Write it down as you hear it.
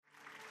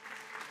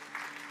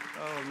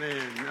Oh,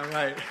 man. All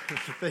right.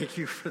 Thank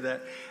you for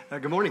that.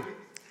 Good morning.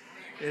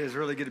 It is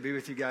really good to be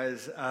with you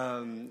guys.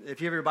 If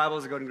you have your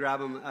Bibles, go ahead and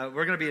grab them.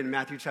 We're going to be in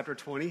Matthew chapter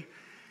 20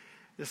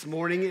 this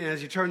morning. And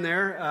as you turn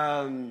there,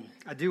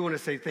 I do want to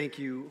say thank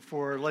you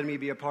for letting me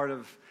be a part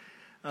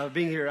of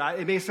being here.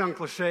 It may sound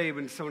cliche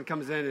when someone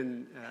comes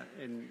in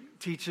and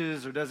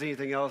teaches or does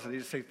anything else, and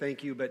you just say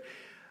thank you. But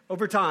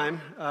over time,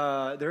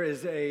 there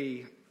is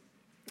a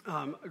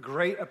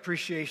great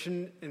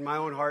appreciation in my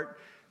own heart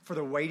for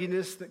the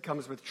weightiness that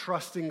comes with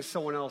trusting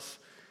someone else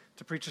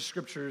to preach the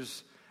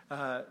scriptures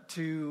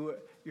to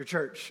your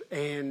church.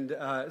 And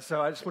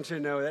so I just want you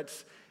to know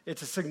it's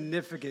a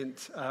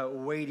significant,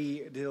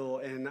 weighty deal,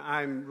 and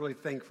I'm really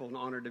thankful and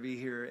honored to be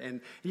here.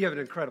 And you have an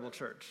incredible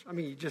church. I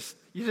mean, you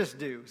just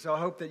do. So I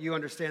hope that you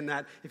understand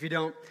that. If you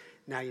don't,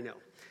 now you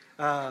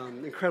know.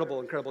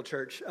 Incredible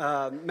church.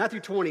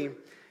 Matthew 20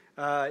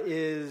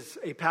 is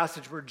a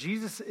passage where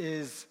Jesus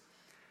is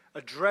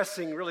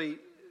addressing really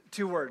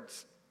two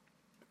words.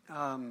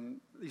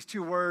 These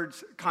two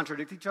words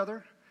contradict each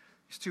other.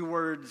 These two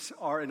words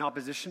are in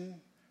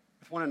opposition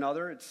with one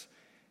another. It's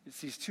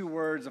these two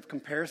words of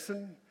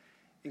comparison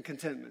and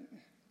contentment.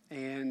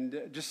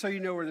 And just so you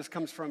know where this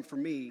comes from for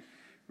me,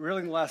 really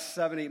in the last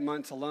 7-8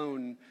 months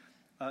alone,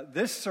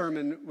 this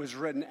sermon was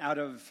written out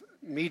of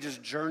me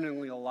just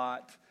journaling a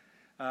lot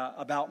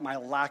about my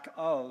lack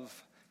of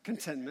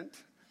contentment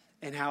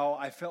and how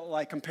I felt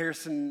like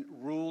comparison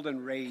ruled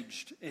and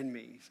raged in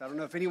me. So I don't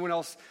know if anyone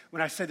else, when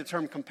I say the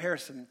term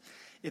comparison,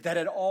 if that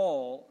at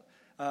all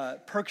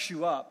perks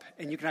you up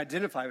and you can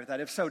identify with that.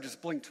 If so,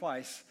 just blink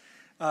twice.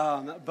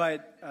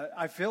 But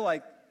I feel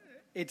like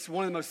it's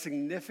one of the most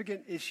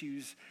significant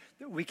issues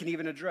that we can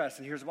even address,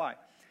 and here's why.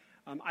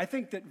 I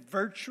think that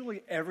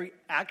virtually every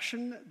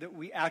action that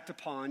we act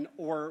upon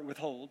or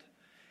withhold,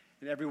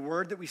 and every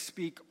word that we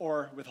speak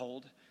or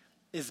withhold,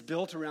 is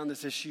built around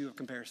this issue of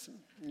comparison.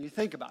 And you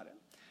think about it,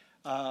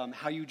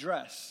 how you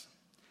dress,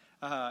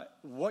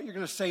 what you're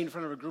going to say in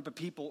front of a group of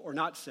people or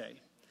not say,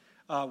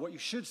 what you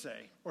should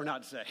say or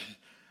not say,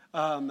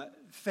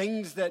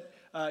 things that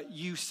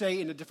you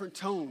say in a different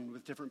tone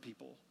with different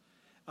people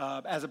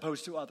as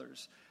opposed to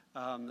others,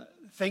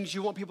 things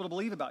you want people to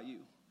believe about you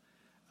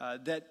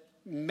that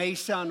may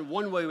sound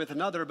one way with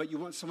another, but you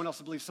want someone else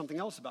to believe something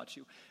else about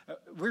you.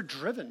 We're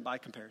driven by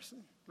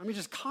comparison. I mean,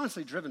 just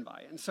constantly driven by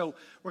it. And so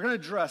we're going to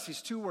address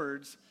these two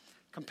words,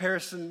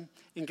 comparison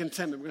and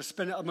contentment. We're going to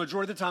spend a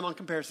majority of the time on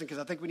comparison because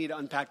I think we need to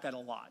unpack that a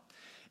lot.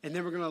 And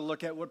then we're going to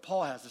look at what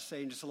Paul has to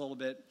say in just a little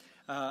bit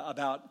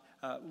about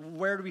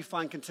where do we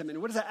find contentment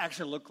and what does that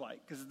actually look like?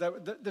 Because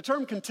the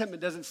term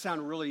contentment doesn't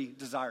sound really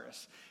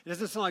desirous. It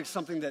doesn't sound like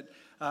something that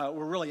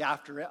we're really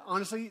after.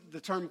 Honestly, the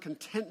term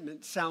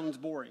contentment sounds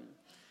boring.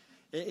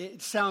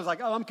 It sounds like,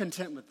 oh, I'm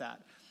content with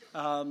that.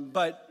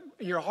 But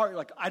in your heart, you're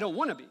like, I don't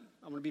want to be.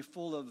 I want to be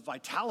full of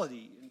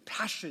vitality and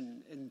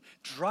passion and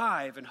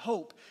drive and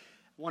hope.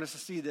 I want us to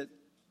see that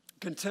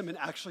contentment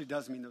actually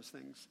does mean those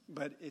things,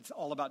 but it's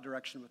all about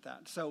direction with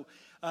that. So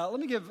let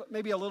me give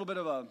maybe a little bit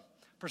of a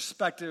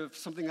perspective,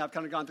 something I've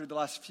kind of gone through the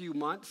last few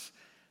months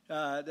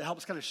that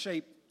helps kind of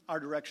shape our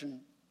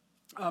direction.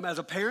 As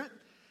a parent,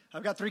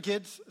 I've got 3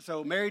 kids,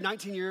 so married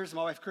 19 years,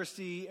 my wife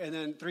Christy, and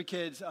then 3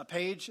 kids.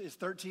 Paige is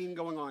 13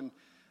 going on,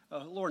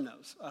 Lord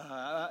knows.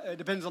 It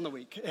depends on the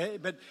week,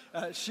 but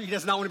she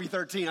does not want to be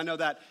 13, I know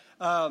that.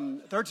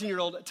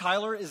 13-year-old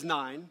Tyler is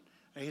 9,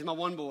 he's my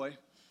one boy,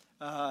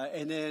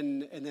 and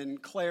then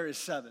Claire is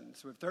 7.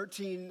 So we have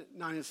 13,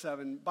 9, and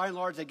 7. By and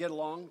large, they get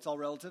along, it's all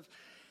relative.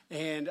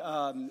 And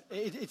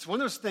it's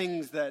one of those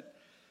things that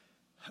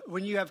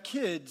when you have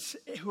kids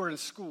who are in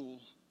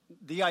school,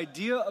 the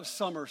idea of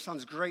summer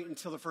sounds great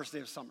until the first day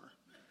of summer.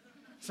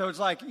 So it's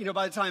like,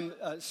 by the time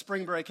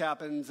spring break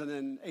happens and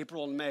then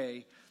April and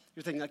May,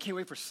 you're thinking, I can't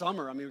wait for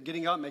summer. I mean, we're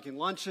getting up, making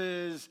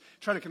lunches,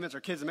 trying to convince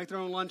our kids to make their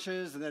own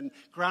lunches, and then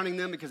grounding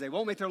them because they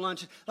won't make their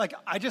lunches. Like,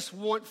 I just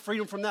want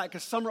freedom from that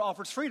because summer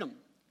offers freedom.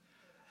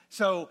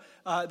 So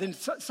then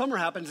summer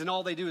happens and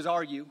all they do is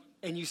argue.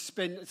 And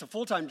it's a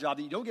full-time job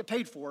that you don't get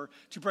paid for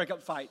to break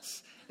up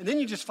fights. And then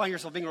you just find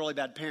yourself being a really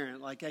bad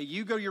parent. Like, hey,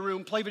 you go to your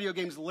room, play video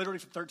games literally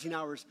for 13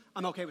 hours.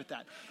 I'm okay with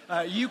that.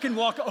 You can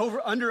walk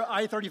under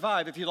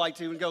I-35 if you'd like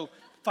to and go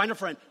find a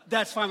friend.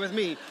 That's fine with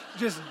me.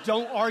 Just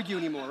don't argue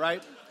anymore,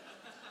 right?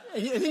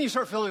 And then you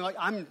start feeling like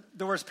I'm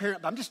the worst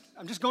parent, but I'm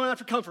just going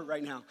after comfort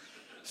right now.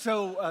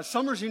 So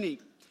summer's unique.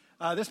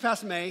 This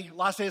past May,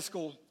 last day of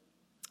school,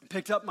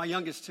 picked up my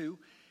youngest 2,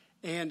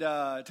 and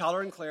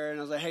Tyler and Claire, and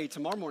I was like, hey,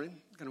 tomorrow morning,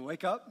 I'm going to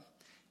wake up,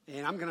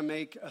 and I'm going to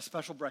make a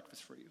special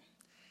breakfast for you.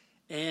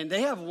 And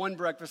they have one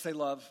breakfast they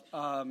love,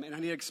 and I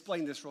need to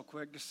explain this real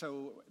quick just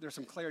so there's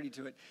some clarity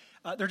to it.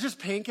 They're just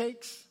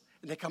pancakes,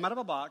 and they come out of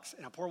a box,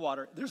 and I pour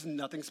water. There's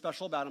nothing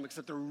special about them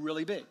except they're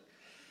really big.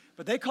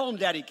 But they call them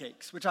daddy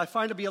cakes, which I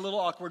find to be a little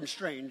awkward and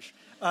strange.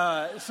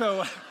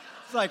 So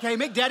it's like, hey,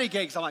 make daddy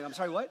cakes. I'm like, I'm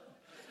sorry, what?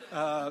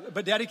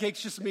 But daddy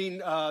cakes just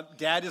mean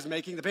dad is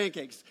making the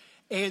pancakes.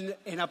 And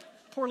I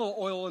pour a little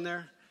oil in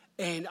there.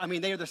 And, I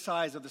mean, they are the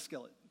size of the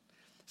skillet.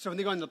 So when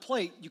they go on the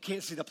plate, you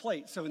can't see the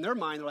plate. So in their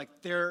mind, they're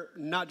like, they're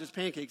not just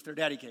pancakes, they're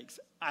daddy cakes.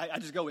 I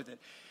just go with it.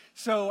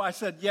 So I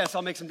said, yes,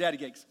 I'll make some daddy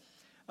cakes.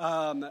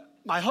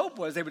 My hope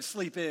was they would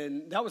sleep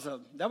in. That was a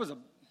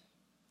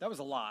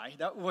lie.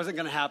 That wasn't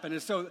going to happen.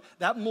 And so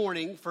that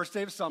morning, first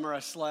day of summer, I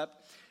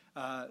slept.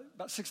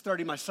 About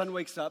 6:30, my son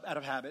wakes up out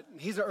of habit.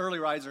 He's an early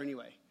riser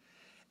anyway.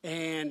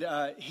 And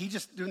he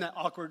just doing that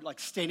awkward, like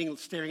staring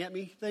at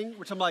me thing,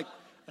 which I'm like,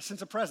 a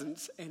sense of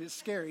presence, and it's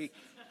scary.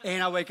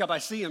 And I wake up, I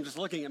see him just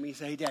looking at me. He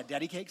says, hey, Dad,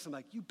 daddy cakes? I'm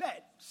like, you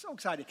bet. So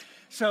excited.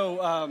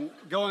 So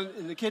going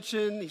in the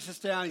kitchen, he sits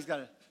down. He's got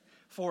a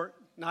fork,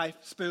 knife,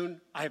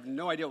 spoon. I have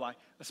no idea why,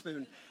 a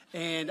spoon.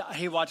 And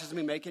he watches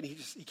me make it.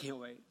 He can't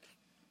wait.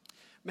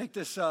 Make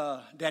this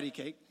daddy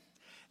cake.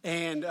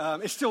 And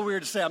it's still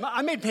weird to say.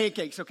 I made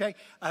pancakes, okay?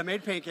 I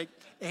made pancake,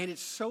 and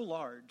it's so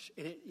large.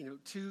 And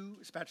 2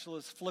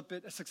 spatulas, flip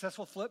it. A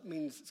successful flip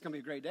means it's going to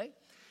be a great day.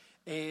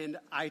 And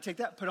I take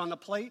that, put it on the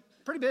plate,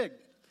 pretty big.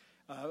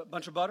 A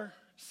bunch of butter,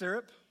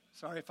 syrup.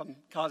 Sorry if I'm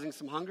causing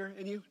some hunger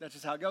in you. That's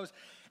just how it goes.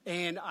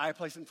 And I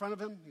place it in front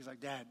of him. He's like,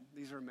 Dad,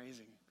 these are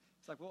amazing.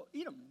 He's like, well,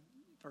 eat them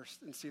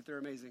first and see if they're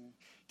amazing.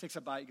 He takes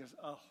a bite. He goes,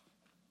 oh,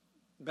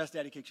 best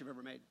daddy cakes you've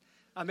ever made.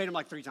 I made them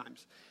like 3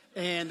 times.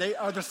 And they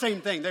are the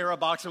same thing. They were a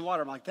box of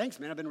water. I'm like, thanks,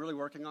 man. I've been really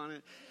working on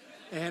it.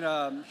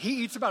 And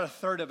he eats about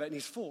 1/3 of it, and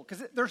he's full.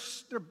 Because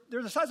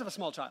they're the size of a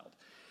small child.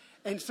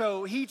 And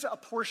so he eats a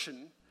portion.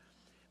 And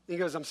he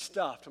goes, I'm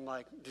stuffed. I'm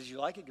like, did you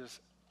like it? He goes,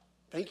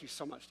 thank you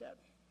so much, Dad.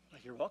 I'm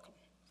like, you're welcome.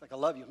 He's like, I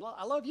love you. I'm like,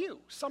 I love you.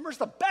 Summer's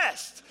the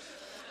best.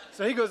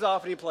 So he goes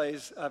off and he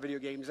plays video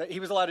games. He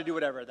was allowed to do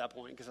whatever at that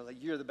point because I was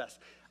like, you're the best.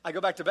 I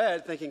go back to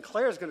bed thinking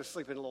Claire's going to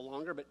sleep in a little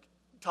longer, but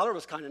Tyler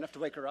was kind enough to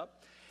wake her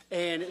up.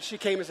 And she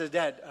came and says,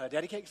 Dad,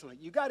 daddy cakes? I'm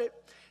like, you got it.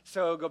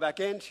 So go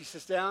back in. She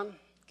sits down,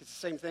 gets the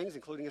same things,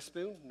 including a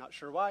spoon. Not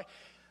sure why.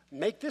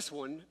 Make this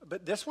one,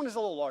 but this one is a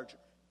little larger.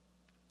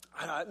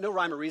 No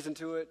rhyme or reason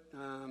to it.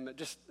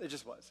 It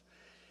just was.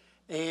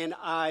 And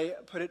I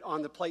put it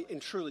on the plate,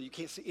 and truly, you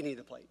can't see any of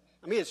the plate.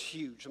 I mean, it's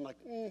huge. I'm like,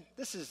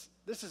 this is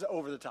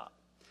over the top.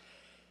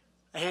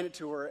 I hand it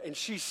to her, and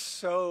she's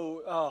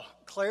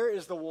Claire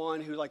is the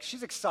one who,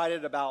 she's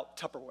excited about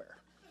Tupperware.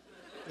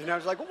 And I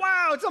was like,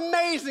 wow, it's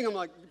amazing. I'm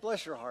like,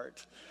 bless your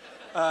heart.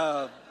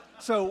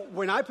 So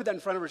when I put that in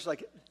front of her, she's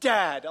like,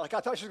 Dad. I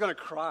thought she was going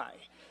to cry.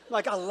 I'm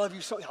like, I love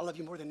you so. I love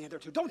you more than the other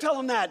 2. Don't tell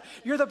them that.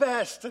 You're the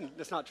best. And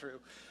that's not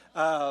true.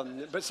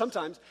 But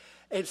sometimes.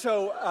 And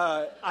so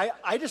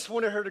I just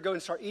wanted her to go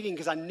and start eating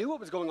because I knew what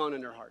was going on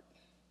in her heart.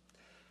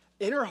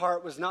 In her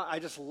heart was not, I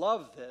just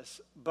love this,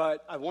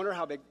 but I wonder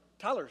how big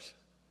Tyler's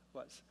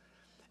was.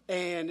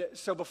 And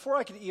so before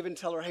I could even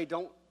tell her, hey,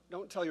 don't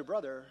tell your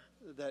brother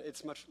that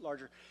it's much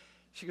larger,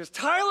 she goes,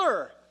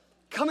 Tyler,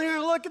 come in here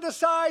and look at the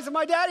size of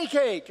my daddy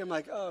cake. I'm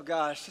like, oh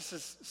gosh,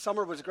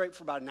 summer was great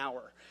for about an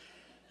hour.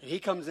 And he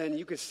comes in,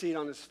 you can see it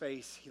on his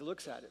face. He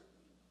looks at it.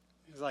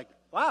 He's like,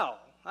 wow,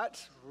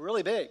 that's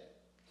really big.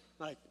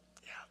 I'm like,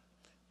 yeah,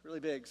 really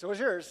big. So was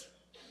yours.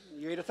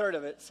 You ate 1/3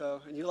 of it,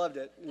 and you loved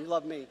it, and you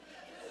loved me.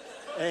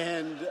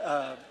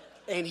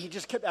 And he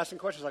just kept asking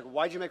questions like,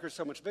 why'd you make her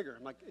so much bigger?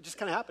 I'm like, it just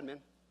kind of happened, man.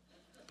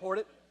 Poured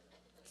it.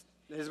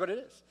 It is what it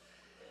is.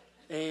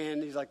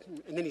 And he's like,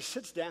 and then he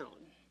sits down,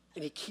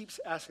 and he keeps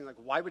asking,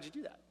 why would you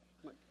do that?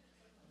 I'm like,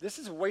 this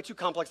is way too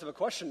complex of a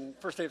question,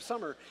 first day of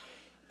summer.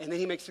 And then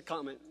he makes a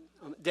comment,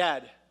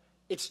 Dad,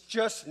 it's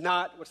just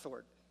not, what's the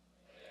word?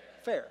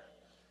 Fair.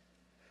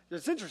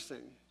 It's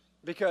interesting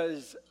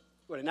because,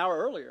 an hour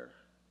earlier,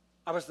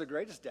 I was the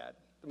greatest dad,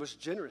 the most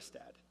generous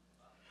dad.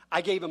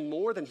 I gave him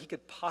more than he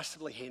could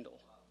possibly handle.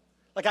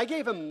 I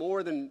gave him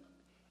more than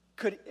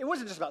it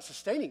wasn't just about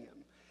sustaining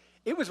him.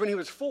 It was when he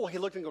was full, he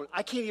looked and going,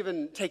 I can't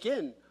even take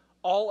in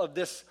all of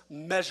this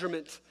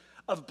measurement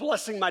of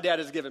blessing my dad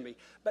has given me.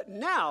 But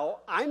now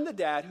I'm the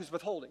dad who's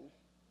withholding.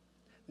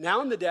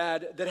 Now I'm the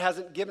dad that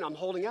hasn't given, I'm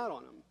holding out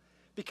on him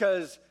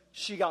because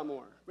she got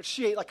more. But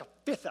she ate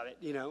 1/5 of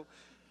it,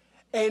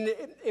 And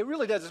it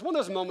really does. It's one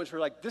of those moments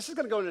where this is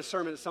going to go into a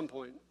sermon at some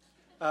point.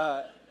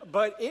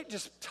 But it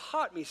just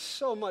taught me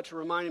so much,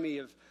 reminding me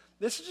of,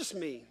 this is just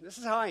me. This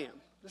is how I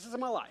am. This is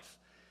my life.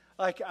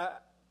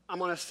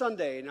 I'm on a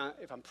Sunday, and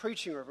if I'm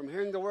preaching or if I'm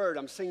hearing the word,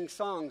 I'm singing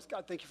songs.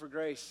 God, thank you for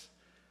grace.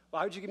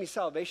 Why would you give me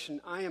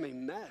salvation? I am a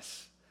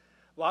mess.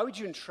 Why would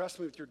you entrust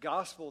me with your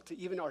gospel to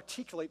even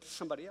articulate to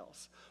somebody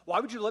else? Why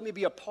would you let me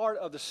be a part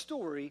of the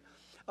story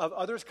of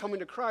others coming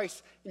to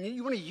Christ, and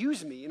you want to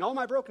use me in all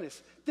my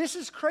brokenness? This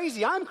is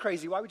crazy. I'm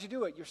crazy. Why would you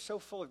do it? You're so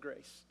full of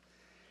grace.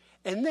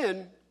 And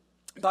then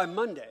by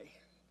Monday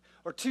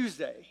or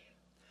Tuesday,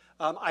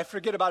 I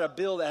forget about a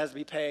bill that has to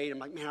be paid. I'm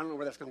like, man, I don't know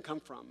where that's going to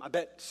come from. I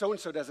bet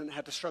so-and-so doesn't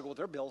have to struggle with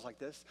their bills like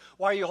this.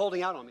 Why are you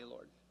holding out on me,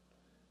 Lord?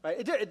 Right?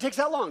 It takes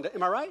that long.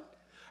 Am I right?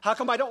 How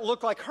come I don't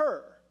look like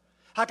her?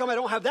 How come I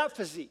don't have that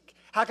physique?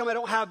 How come I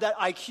don't have that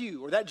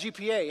IQ or that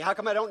GPA? How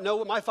come I don't know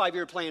what my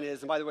 5-year plan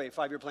is? And by the way,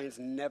 5-year plans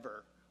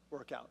never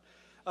work out.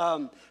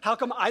 How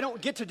come I don't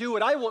get to do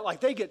what I want like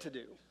they get to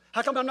do?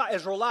 How come I'm not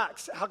as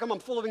relaxed? How come I'm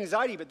full of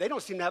anxiety, but they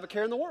don't seem to have a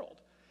care in the world?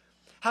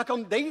 How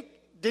come they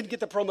didn't get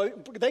the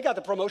promotion? They got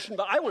the promotion,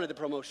 but I wanted the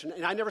promotion,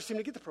 and I never seemed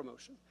to get the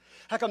promotion.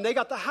 How come they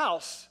got the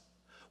house?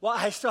 Well,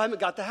 I still haven't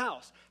got the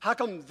house. How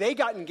come they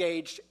got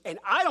engaged, and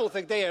I don't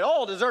think they at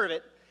all deserve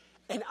it?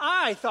 And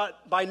I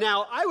thought by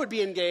now I would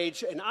be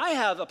engaged, and I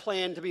have a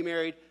plan to be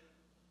married.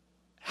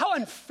 How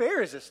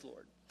unfair is this,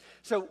 Lord?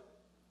 So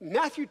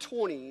Matthew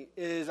 20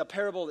 is a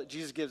parable that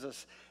Jesus gives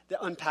us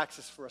that unpacks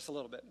this for us a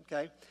little bit,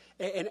 okay?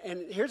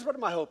 And here's what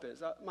my hope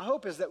is. My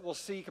hope is that we'll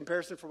see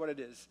comparison for what it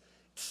is.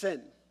 It's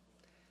sin.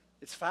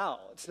 It's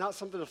foul. It's not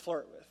something to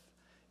flirt with.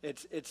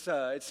 It's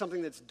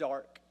something that's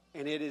dark,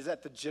 and it is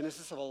at the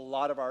genesis of a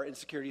lot of our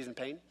insecurities and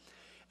pain.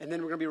 And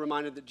then we're going to be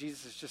reminded that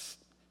Jesus is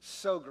just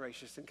so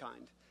gracious and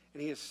kind,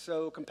 and he is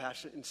so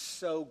compassionate and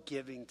so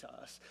giving to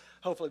us.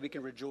 Hopefully we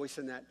can rejoice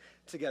in that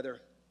together.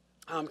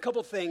 A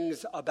couple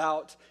things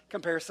about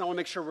comparison. I want to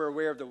make sure we're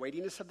aware of the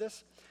weightiness of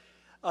this.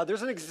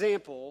 There's an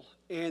example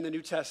in the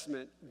New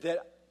Testament that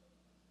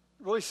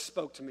really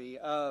spoke to me.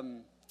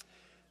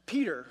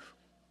 Peter,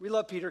 we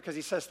love Peter because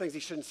he says things he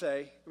shouldn't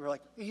say. We're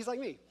like, he's like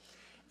me.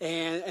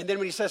 And then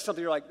when he says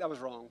something, you're like, that was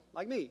wrong,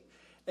 like me.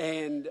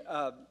 And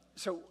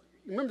so you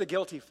remember the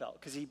guilt he felt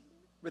because he,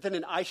 within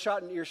an eye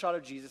shot and ear shot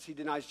of Jesus, he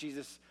denies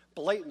Jesus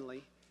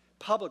blatantly,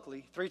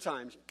 publicly, 3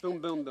 times. Boom,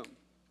 boom, boom.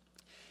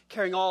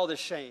 Carrying all this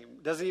shame.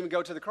 Doesn't even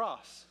go to the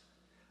cross.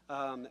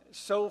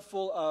 So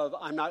full of,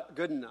 I'm not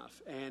good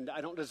enough and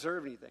I don't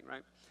deserve anything,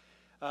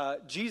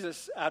 right?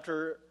 Jesus,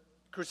 after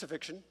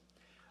crucifixion,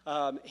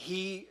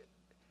 he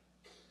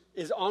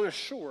is on a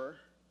shore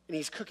and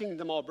he's cooking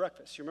them all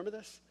breakfast. You remember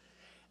this?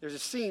 There's a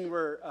scene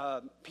where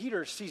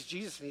Peter sees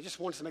Jesus and he just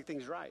wants to make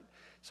things right.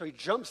 So he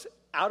jumps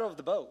out of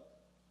the boat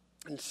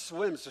and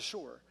swims to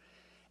shore.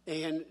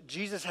 And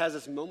Jesus has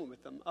this moment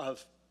with them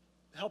of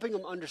helping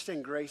them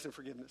understand grace and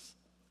forgiveness.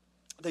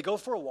 They go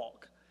for a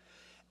walk.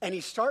 And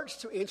he starts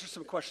to answer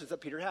some questions that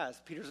Peter has.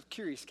 Peter's a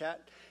curious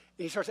cat.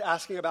 And he starts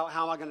asking about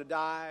how am I going to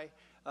die?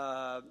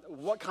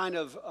 What kind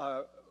of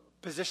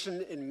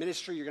position in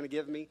ministry you're going to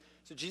give me?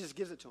 So Jesus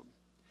gives it to him.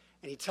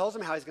 And he tells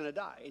him how he's going to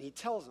die. And he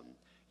tells him,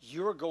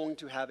 you're going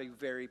to have a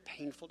very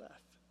painful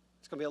death.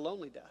 It's going to be a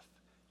lonely death.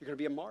 You're going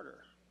to be a martyr.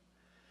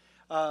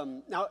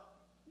 Now,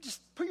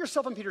 just put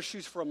yourself in Peter's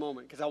shoes for a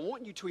moment, because I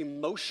want you to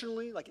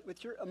emotionally, like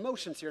with your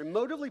emotions here,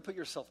 emotively put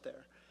yourself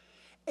there.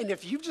 And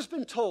if you've just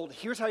been told,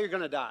 here's how you're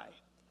going to die,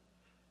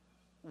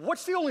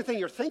 what's the only thing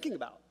you're thinking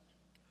about?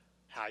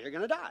 How you're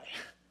going to die.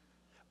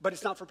 But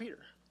it's not for Peter.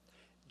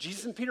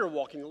 Jesus and Peter are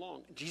walking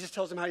along. Jesus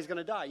tells him how he's going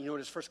to die. You know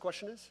what his first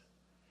question is?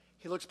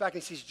 He looks back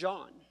and he sees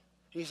John. And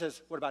he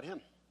says, what about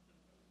him?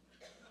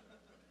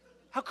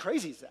 How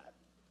crazy is that?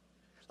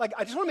 Like,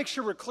 I just want to make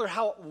sure we're clear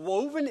how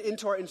woven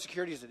into our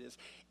insecurities it is.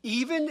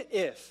 Even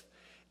if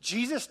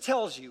Jesus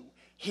tells you,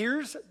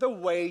 here's the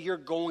way you're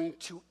going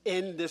to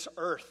end this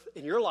earth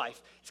in your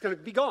life. It's going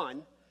to be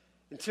gone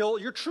until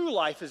your true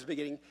life is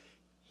beginning.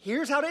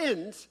 Here's how it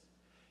ends.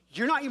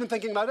 You're not even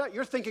thinking about that.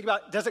 You're thinking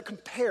about, does it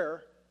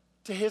compare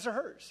to his or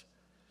hers?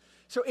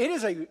 So it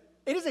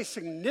is a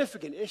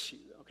significant issue,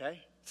 okay?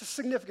 It's a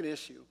significant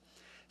issue.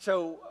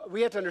 So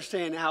we have to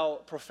understand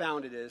how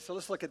profound it is. So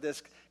let's look at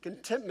this.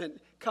 Contentment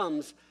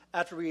comes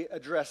after we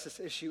address this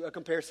issue of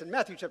comparison.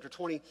 Matthew chapter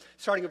 20,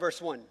 starting in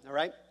verse 1, all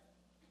right?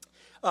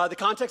 The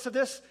context of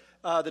this,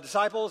 the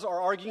disciples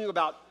are arguing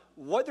about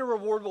what their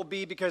reward will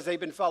be because they've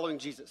been following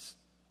Jesus.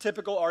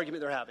 Typical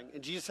argument they're having.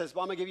 And Jesus says,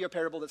 well, I'm going to give you a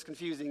parable that's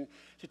confusing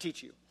to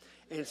teach you.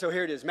 And so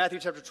here it is, Matthew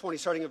chapter 20,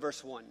 starting in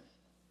verse 1.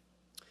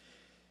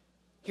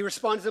 He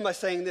responds to them by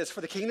saying this, for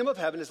the kingdom of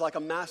heaven is like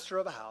a master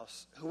of a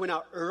house who went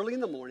out early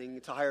in the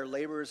morning to hire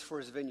laborers for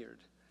his vineyard.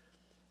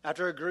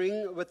 After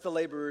agreeing with the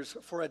laborers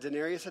for a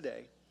denarius a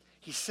day,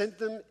 he sent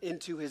them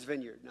into his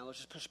vineyard. Now let's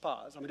just push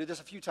pause. I'm going to do this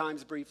a few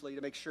times briefly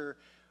to make sure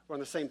we're on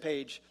the same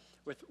page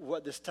with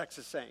what this text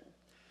is saying.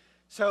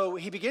 So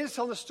he begins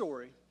telling the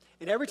story,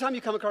 and every time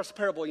you come across a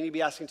parable, you need to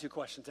be asking 2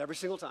 questions, every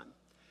single time.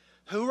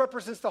 Who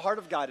represents the heart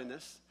of God in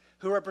this?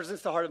 Who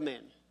represents the heart of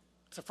man?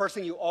 It's the first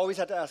thing you always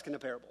have to ask in a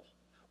parable.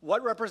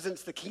 What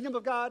represents the kingdom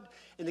of God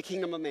and the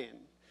kingdom of man?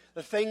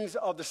 The things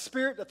of the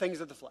spirit, the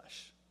things of the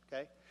flesh,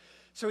 okay?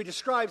 So he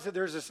describes that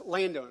there's this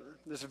landowner,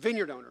 this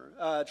vineyard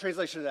owner,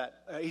 translation of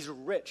that. He's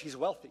rich, he's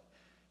wealthy.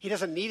 He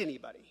doesn't need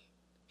anybody.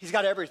 He's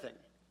got everything.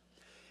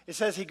 It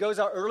says he goes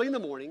out early in the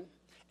morning,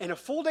 and a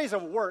full day's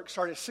of work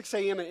started at 6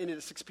 a.m. and ended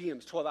at 6 p.m.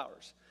 It's 12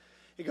 hours.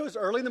 He goes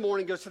early in the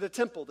morning, goes to the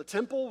temple. The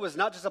temple was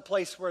not just a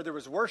place where there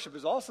was worship. It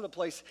was also the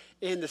place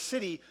in the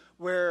city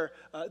where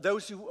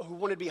those who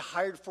wanted to be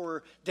hired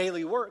for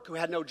daily work, who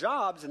had no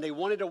jobs and they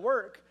wanted to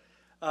work,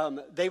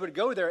 they would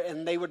go there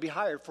and they would be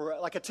hired for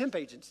like a temp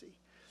agency.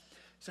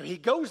 So he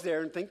goes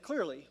there, and think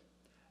clearly,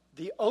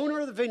 the owner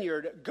of the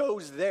vineyard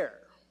goes there.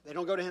 They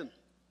don't go to him.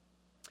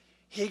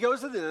 He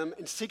goes to them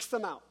and seeks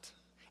them out.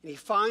 And he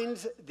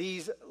finds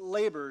these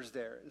laborers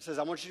there and says,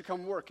 I want you to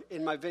come work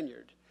in my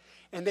vineyard.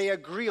 And they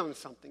agree on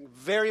something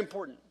very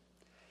important.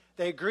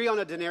 They agree on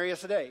a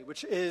denarius a day,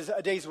 which is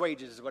a day's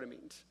wages is what it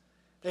means.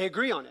 They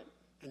agree on it.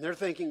 And they're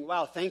thinking,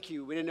 wow, thank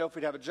you. We didn't know if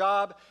we'd have a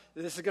job.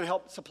 This is going to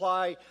help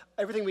supply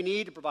everything we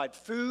need to provide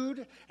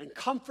food and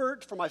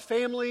comfort for my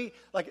family.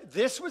 Like,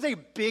 this was a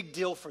big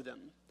deal for them.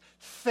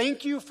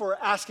 Thank you for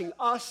asking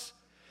us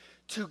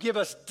to give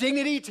us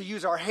dignity, to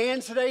use our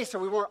hands today so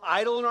we weren't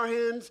idle in our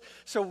hands,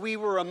 so we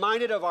were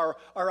reminded of our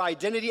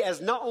identity as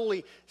not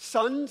only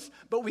sons,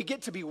 but we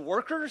get to be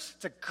workers.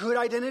 It's a good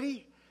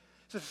identity.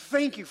 So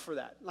thank you for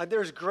that. Like,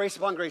 there's grace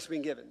upon grace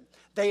being given.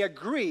 They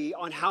agree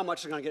on how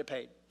much they're going to get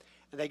paid.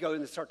 And they go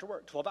and start to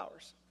work, 12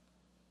 hours.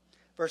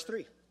 Verse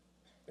 3,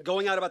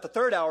 going out about the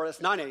third hour, that's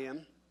 9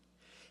 a.m.,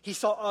 he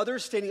saw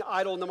others standing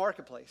idle in the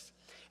marketplace.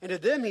 And to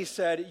them he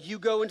said, you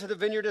go into the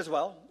vineyard as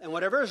well, and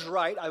whatever is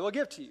right I will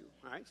give to you.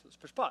 All right, so let's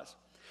push pause.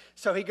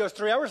 So he goes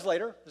 3 hours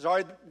later. There's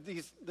already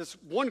this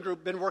one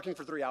group been working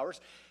for 3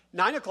 hours.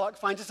 9 o'clock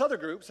finds this other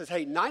group, says,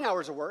 hey, 9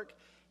 hours of work.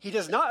 He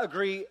does not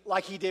agree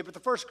like he did with the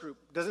first group.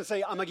 Doesn't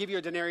say, I'm going to give you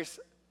a denarius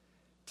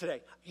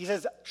today. He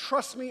says,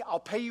 trust me, I'll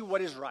pay you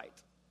what is right.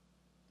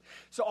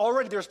 So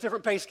already there's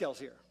different pay scales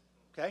here,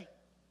 okay?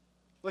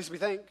 At least we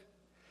think.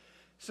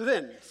 So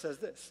then it says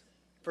this,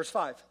 verse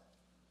 5.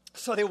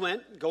 So they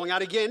went, going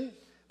out again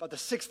about the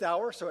 6th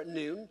hour, so at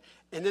noon,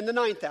 and then the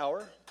 9th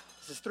hour,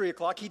 this is 3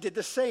 o'clock, he did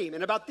the same.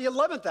 And about the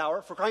 11th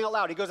hour, for crying out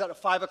loud, he goes out at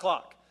 5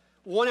 o'clock.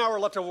 1 hour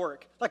left of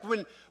work. Like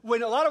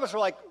when a lot of us are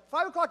like,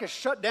 5 o'clock is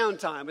shut down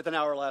time with an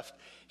hour left.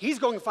 He's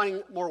going and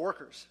finding more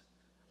workers.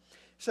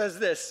 It says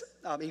this,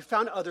 he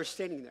found others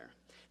standing there.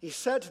 He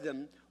said to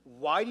them,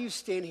 why do you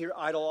stand here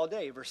idle all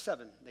day? Verse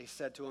 7, they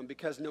said to him,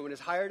 because no one has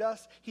hired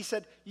us. He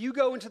said, you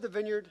go into the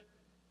vineyard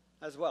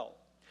as well.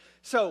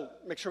 So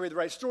make sure we have the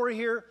right story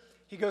here.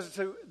 He goes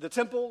to the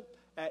temple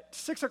at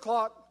 6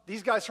 o'clock.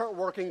 These guys start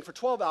working for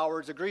 12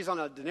 hours, agrees on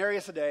a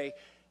denarius a day.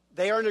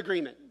 They are in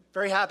agreement.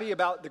 Very happy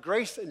about the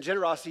grace and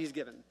generosity he's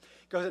given.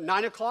 Goes at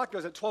 9 o'clock,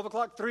 goes at 12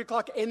 o'clock, 3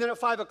 o'clock, and then at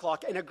 5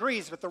 o'clock, and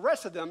agrees with the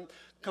rest of them,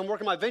 come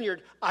work in my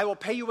vineyard, I will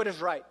pay you what is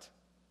right.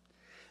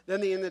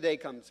 Then the end of the day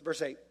comes.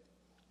 Verse 8.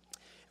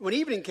 When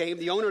evening came,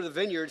 the owner of the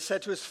vineyard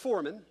said to his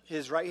foreman,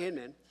 his right-hand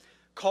man,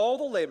 call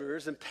the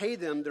laborers and pay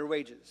them their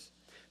wages,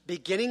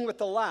 beginning with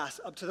the last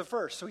up to the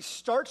first. So he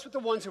starts with the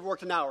ones who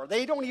worked an hour.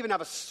 They don't even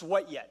have a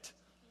sweat yet,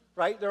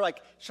 right? They're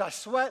like, should I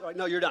sweat? Like,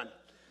 no, you're done.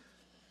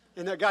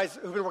 And the guys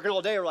who've been working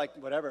all day are like,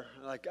 whatever.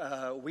 Like,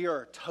 we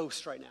are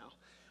toast right now.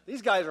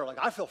 These guys are like,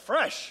 I feel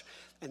fresh.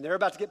 And they're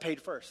about to get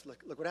paid first.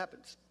 Look what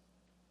happens.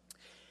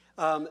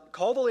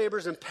 Call the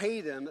laborers and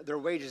pay them their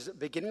wages,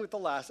 beginning with the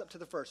last up to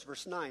the first.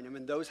 Verse 9. And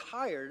when those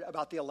hired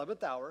about the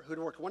 11th hour, who'd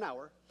worked 1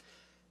 hour,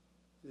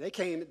 they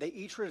came, they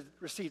each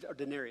received a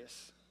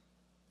denarius.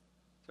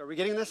 So are we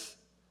getting this?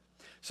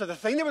 So the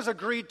thing that was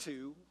agreed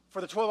to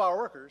for the 12-hour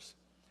workers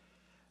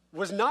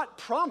was not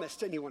promised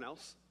to anyone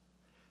else.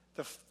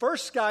 The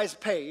first guys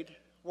paid,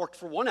 worked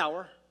for 1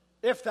 hour,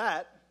 if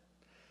that,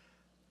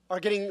 are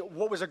getting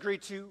what was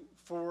agreed to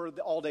for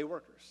the all-day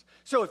workers.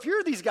 So if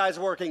you're these guys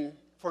working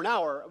for an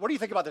hour, what do you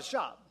think about this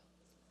job?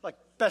 Like,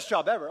 best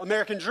job ever.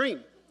 American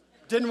dream.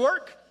 Didn't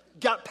work,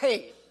 got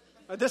paid.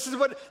 This is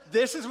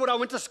what I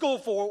went to school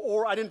for,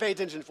 or I didn't pay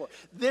attention for.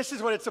 This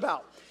is what it's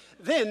about.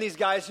 Then these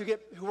guys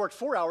who worked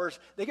 4 hours,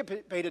 they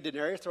get paid a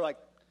denarius. They're like,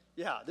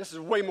 yeah, this is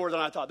way more than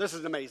I thought. This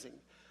is amazing.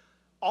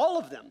 All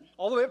of them,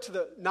 all the way up to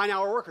the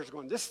 9-hour workers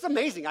going, this is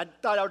amazing. I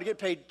thought I would get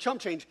paid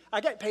chump change.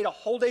 I get paid a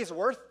whole day's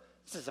worth.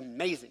 This is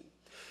amazing.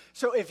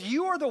 So if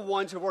you are the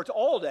ones who worked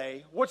all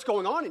day, what's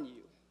going on in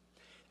you?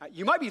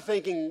 You might be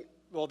thinking,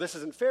 well, this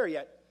isn't fair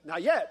yet.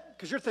 Not yet,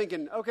 because you're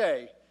thinking,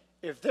 okay,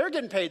 if they're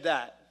getting paid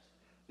that,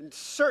 then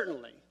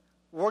certainly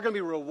we're going to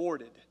be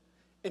rewarded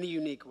in a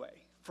unique way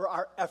for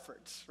our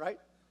efforts, right?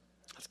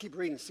 Let's keep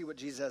reading and see what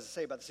Jesus has to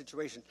say about the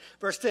situation.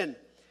 Verse 10.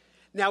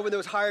 Now when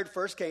those hired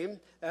first came,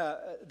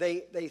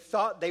 they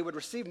thought they would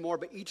receive more,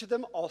 but each of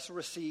them also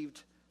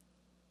received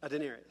a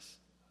denarius.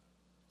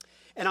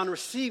 And on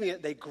receiving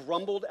it, they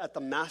grumbled at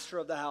the master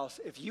of the house.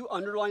 If you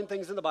underline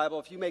things in the Bible,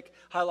 if you make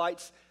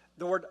highlights,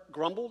 the word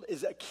grumbled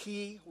is a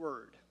key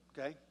word,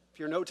 okay? If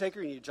you're a note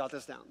taker, you need to jot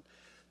this down.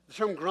 The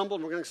term grumbled,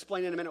 and we're going to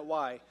explain in a minute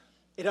why,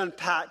 it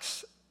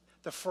unpacks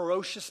the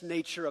ferocious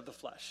nature of the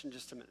flesh in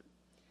just a minute.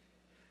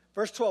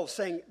 Verse 12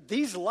 saying,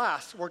 these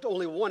last worked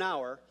only 1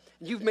 hour,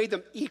 and you've made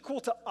them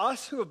equal to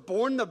us who have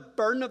borne the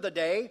burden of the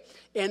day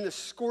and the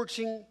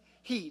scorching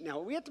heat. Now,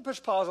 we have to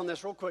push pause on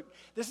this real quick.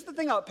 This is the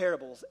thing about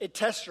parables. It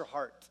tests your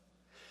heart.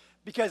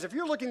 Because if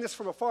you're looking at this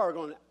from afar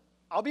going,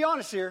 I'll be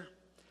honest here,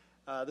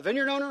 the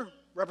vineyard owner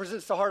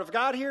represents the heart of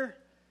God here,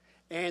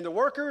 and the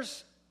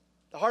workers,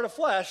 the heart of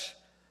flesh,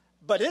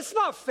 but it's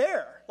not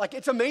fair. Like,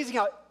 it's amazing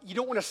how you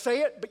don't want to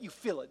say it, but you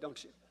feel it,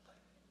 don't you?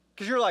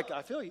 Because you're like,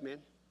 I feel you, man.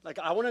 Like,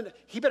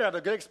 he better have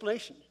a good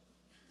explanation.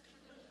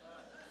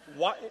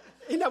 Why?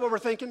 Isn't that what we're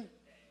thinking?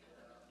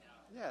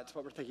 Yeah, it's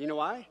what we're thinking. You know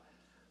why?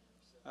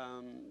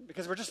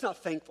 Because we're just not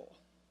thankful.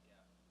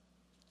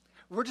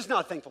 We're just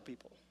not thankful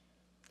people.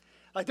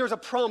 Like, there was a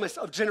promise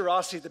of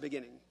generosity at the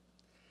beginning.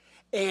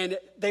 And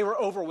they were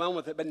overwhelmed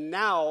with it. But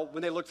now,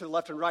 when they look to the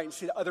left and right and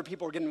see that other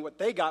people are getting what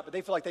they got, but they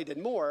feel like they did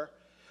more,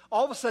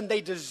 all of a sudden they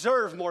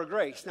deserve more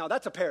grace. Now,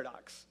 that's a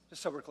paradox,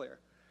 just so we're clear.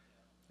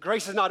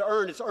 Grace is not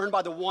earned. It's earned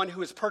by the one who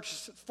has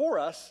purchased it for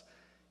us.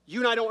 You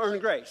and I don't earn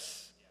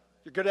grace.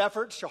 Your good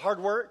efforts, your hard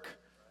work,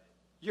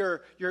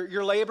 your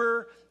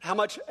labor, how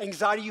much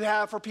anxiety you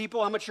have for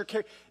people, how much you're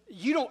caring.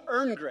 You don't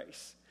earn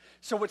grace.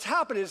 So what's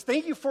happened is,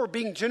 thank you for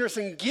being generous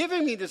and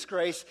giving me this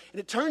grace. And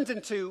it turns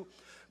into,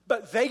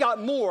 but they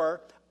got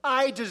more.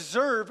 I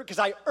deserve because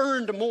I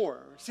earned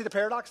more. See the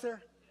paradox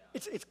there?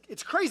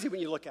 It's crazy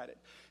when you look at it.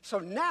 So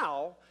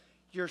now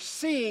you're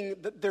seeing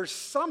that there's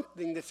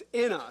something that's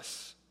in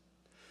us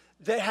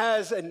that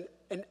has an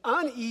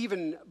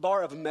uneven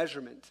bar of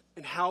measurement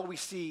in how we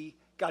see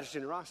God's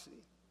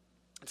generosity.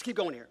 Let's keep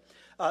going here.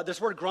 This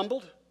word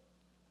grumbled,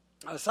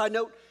 side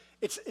note,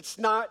 it's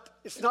not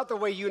the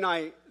way you and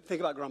I think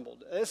about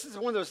grumbled. This is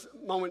one of those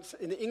moments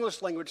in the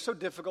English language so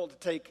difficult to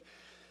take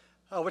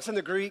what's in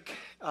the Greek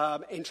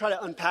and try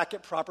to unpack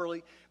it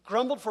properly.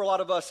 Grumbled for a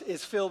lot of us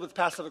is filled with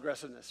passive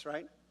aggressiveness,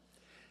 right?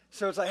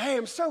 So it's like, hey,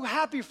 I'm so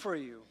happy for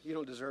you. You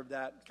don't deserve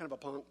that, kind of a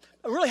punk.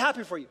 I'm really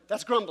happy for you.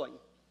 That's grumbling.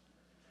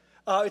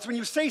 It's when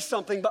you say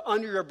something, but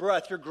under your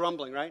breath, you're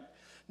grumbling, right?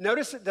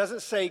 Notice it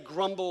doesn't say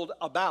grumbled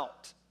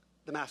about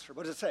the master.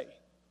 What does it say?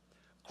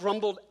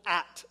 Grumbled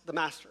at the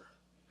master.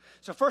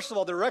 So first of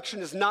all, the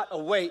direction is not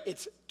away,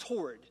 it's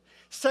toward.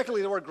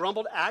 Secondly, the word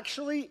grumbled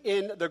actually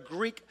in the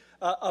Greek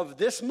of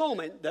this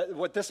moment,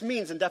 what this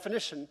means in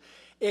definition,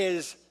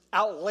 is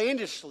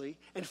outlandishly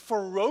and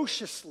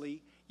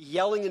ferociously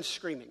yelling and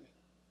screaming.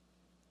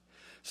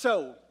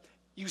 So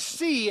you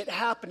see it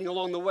happening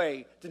along the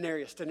way,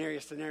 denarius,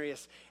 denarius,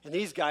 denarius. And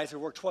these guys who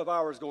work 12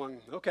 hours going,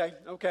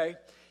 okay,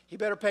 he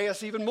better pay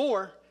us even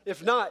more.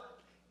 If not,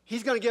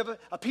 he's going to give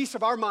a piece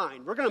of our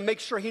mind. We're going to make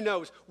sure he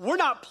knows we're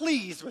not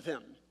pleased with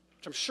him,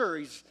 which I'm sure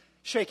he's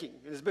shaking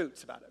in his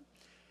boots about it.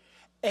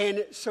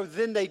 And so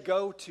then they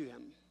go to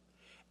him,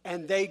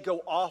 and they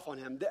go off on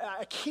him.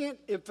 I can't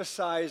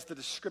emphasize the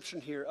description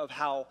here of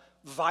how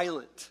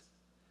violent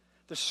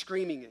the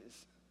screaming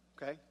is,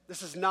 okay?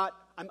 This is not,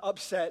 I'm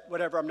upset,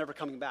 whatever, I'm never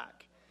coming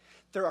back.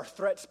 There are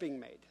threats being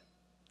made.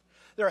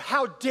 There are,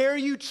 how dare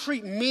you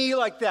treat me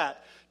like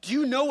that? Do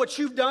you know what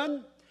you've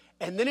done?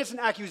 And then it's an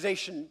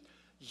accusation.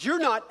 You're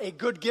not a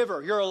good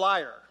giver. You're a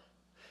liar.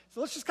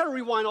 So let's just kind of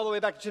rewind all the way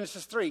back to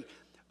Genesis 3.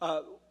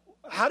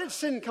 How did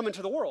sin come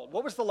into the world?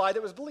 What was the lie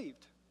that was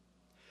believed?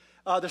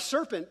 The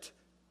serpent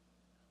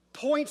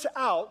points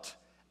out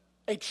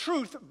a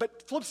truth,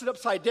 but flips it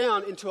upside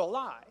down into a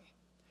lie.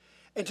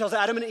 And tells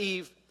Adam and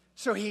Eve,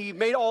 so he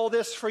made all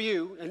this for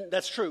you, and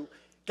that's true.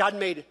 God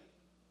made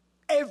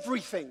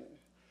everything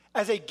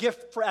as a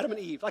gift for Adam and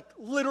Eve, like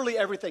literally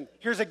everything.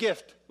 Here's a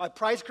gift. My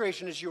prized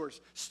creation is yours.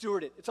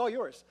 Steward it. It's all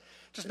yours.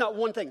 Just not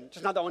one thing,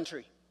 just not that one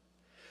tree.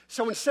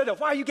 So instead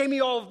of, wow, you gave me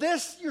all of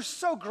this, you're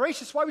so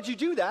gracious, why would you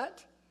do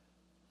that?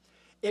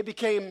 It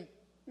became,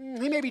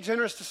 he may be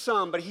generous to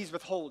some, but he's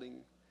withholding.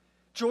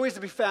 Joy is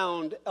to be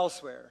found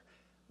elsewhere.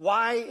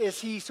 Why is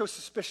he so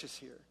suspicious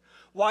here?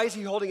 Why is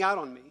he holding out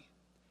on me?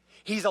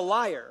 He's a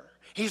liar.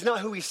 He's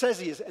not who he says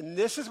he is. And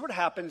this is what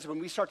happens when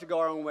we start to go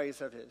our own ways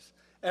of his.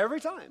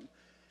 Every time.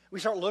 We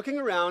start looking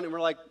around and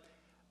we're like,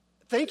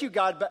 thank you,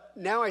 God, but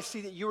now I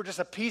see that you were just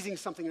appeasing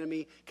something in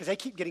me because they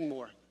keep getting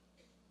more.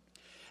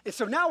 And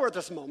so now we're at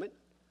this moment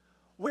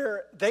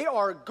where they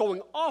are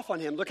going off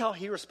on him. Look how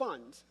he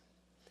responds.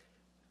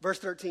 Verse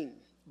 13,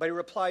 but he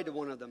replied to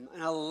one of them.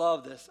 And I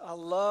love this. I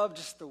love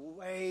just the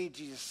way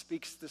Jesus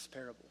speaks this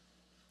parable.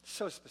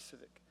 So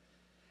specific.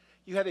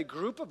 You have a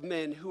group of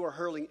men who are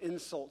hurling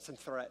insults and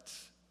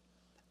threats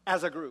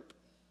as a group.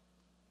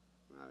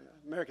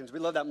 Americans, we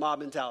love that mob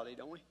mentality,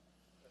 don't we?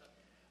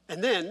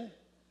 And then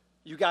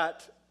you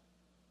got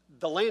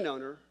the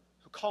landowner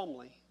who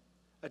calmly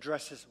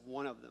addresses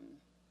one of them,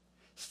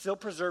 still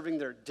preserving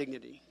their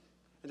dignity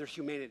and their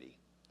humanity.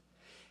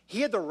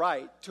 He had the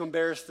right to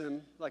embarrass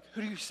them, like,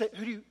 who do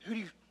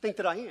you think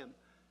that I am?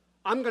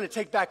 I'm going to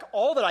take back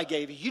all that I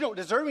gave you. You don't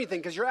deserve anything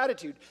because your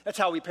attitude. That's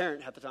how we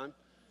parent at the time.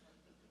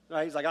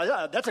 Right? He's like,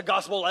 that's a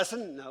gospel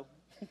lesson. No.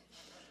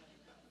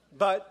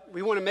 But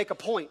we want to make a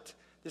point.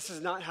 This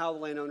is not how the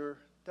landowner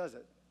does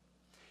it.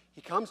 He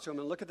comes to him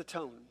and look at the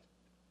tone.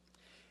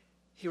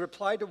 He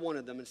replied to one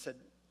of them and said,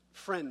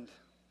 friend,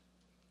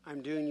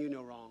 I'm doing you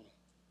no wrong.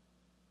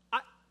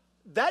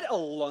 That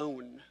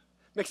alone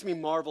makes me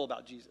marvel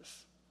about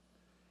Jesus.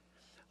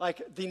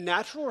 Like the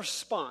natural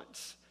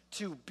response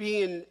to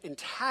being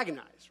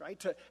antagonized, right?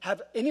 To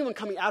have anyone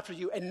coming after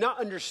you and not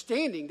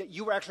understanding that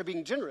you were actually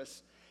being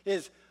generous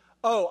is,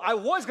 oh, I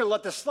was going to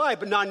let this slide,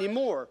 but not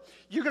anymore.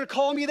 You're going to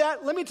call me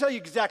that? Let me tell you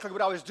exactly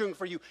what I was doing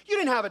for you. You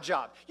didn't have a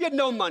job. You had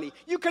no money.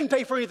 You couldn't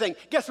pay for anything.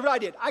 Guess what I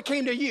did? I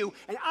came to you,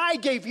 and I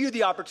gave you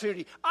the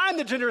opportunity. I'm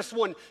the generous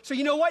one. So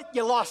you know what?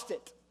 You lost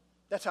it.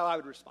 That's how I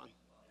would respond.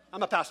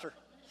 I'm a pastor.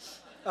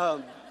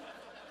 And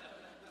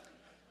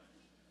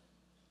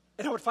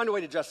I would find a way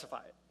to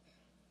justify it.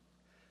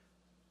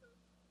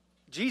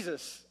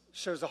 Jesus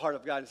shows the heart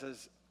of God and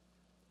says,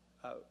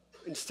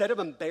 instead of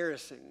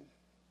embarrassing,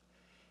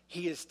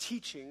 he is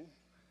teaching,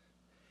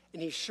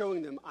 and he's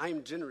showing them,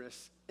 I'm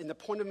generous. And the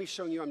point of me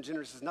showing you I'm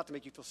generous is not to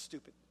make you feel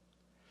stupid,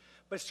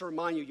 but it's to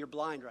remind you you're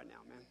blind right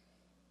now, man.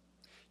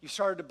 you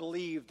started to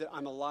believe that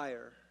I'm a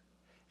liar,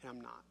 and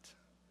I'm not.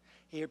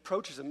 He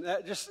approaches him.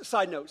 Just a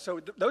side note, so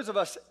those of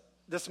us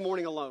this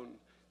morning alone,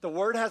 the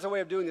Word has a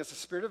way of doing this. The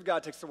Spirit of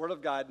God takes the Word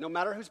of God, no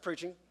matter who's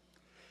preaching,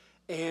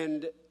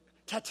 and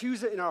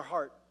tattoos it in our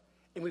heart,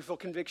 and we feel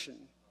conviction.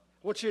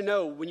 I want you to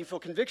know, when you feel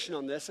conviction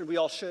on this, and we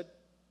all should,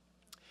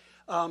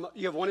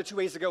 you have one of two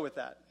ways to go with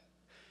that.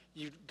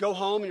 You go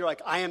home and you're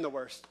like, I am the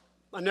worst.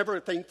 I'm never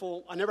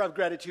thankful. I never have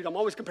gratitude. I'm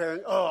always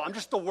comparing. Oh, I'm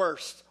just the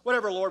worst.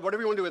 Whatever, Lord,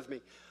 whatever you want to do with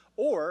me.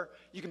 Or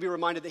you can be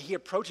reminded that he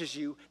approaches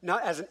you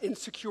not as an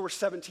insecure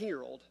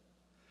 17-year-old,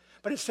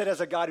 but instead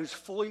as a God who's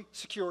fully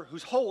secure,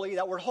 who's holy.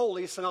 That word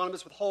holy is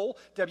synonymous with whole,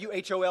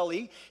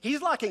 W-H-O-L-E.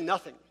 He's lacking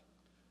nothing.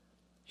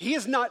 He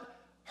is not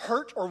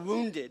hurt or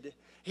wounded.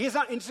 He is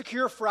not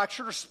insecure,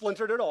 fractured, or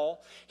splintered at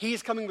all. He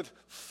is coming with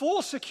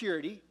full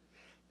security,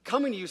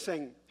 coming to you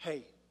saying,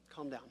 hey,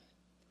 calm down.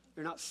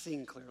 You're not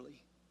seeing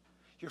clearly.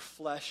 Your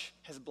flesh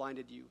has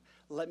blinded you.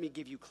 Let me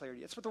give you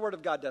clarity. That's what the Word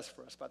of God does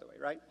for us, by the way,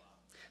 right?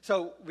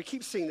 So we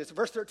keep seeing this.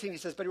 Verse 13, he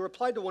says, but he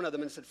replied to one of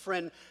them and said,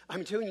 friend,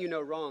 I'm doing you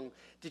no wrong.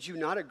 Did you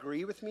not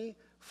agree with me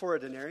for a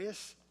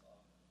denarius?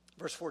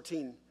 Verse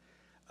 14,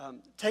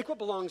 take what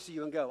belongs to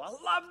you and go. I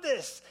love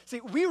this. See,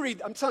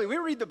 I'm telling you, we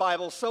read the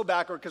Bible so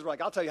backward because we're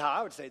like, I'll tell you how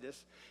I would say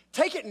this.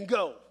 Take it and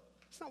go.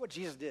 It's not what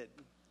Jesus did.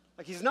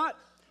 Like, he's not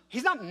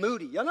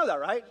moody. Y'all know that,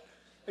 right?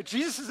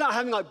 Jesus is not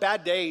having like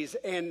bad days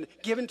and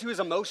given to his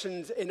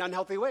emotions in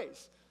unhealthy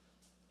ways.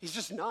 He's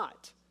just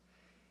not.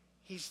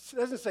 He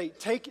doesn't say,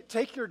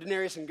 take your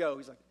denarius and go.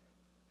 He's like,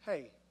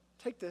 hey,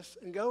 take this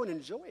and go and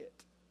enjoy it.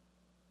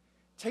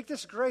 Take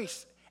this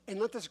grace and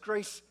let this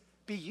grace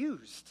be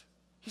used.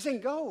 He's saying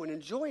go and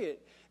enjoy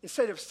it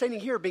instead of standing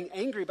here being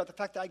angry about the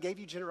fact that I gave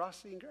you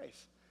generosity and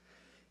grace.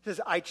 He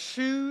says, I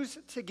choose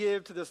to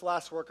give to this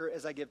last worker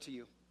as I give to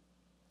you.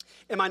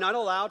 Am I not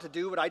allowed to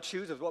do what I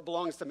choose as what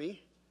belongs to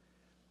me?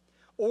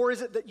 Or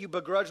is it that you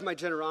begrudge my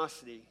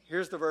generosity?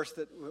 Here's the verse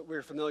that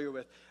we're familiar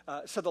with.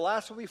 So the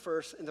last will be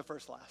first and the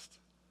first last.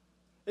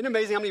 Isn't it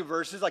amazing how many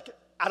verses, like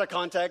out of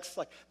context,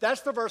 like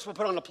that's the verse we'll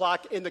put on a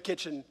plaque in the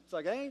kitchen. It's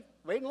like, hey,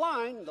 wait in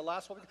line, the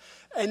last will be.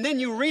 And then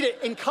you read it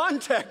in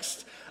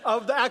context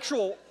of the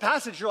actual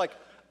passage. You're like,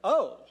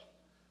 oh.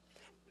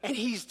 And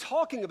he's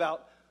talking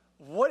about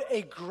what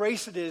a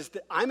grace it is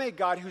that I'm a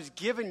God who's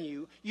given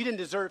you didn't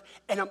deserve.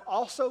 And I'm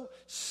also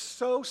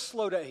so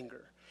slow to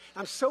anger.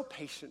 I'm so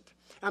patient.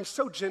 I'm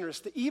so generous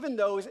that even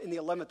those in the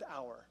 11th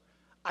hour,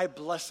 I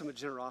bless them with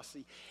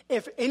generosity.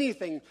 If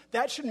anything,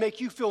 that should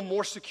make you feel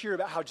more secure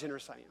about how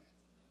generous I am.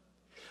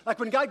 Like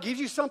when God gives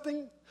you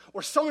something,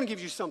 or someone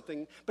gives you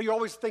something, but you're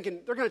always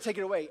thinking, they're going to take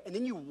it away. And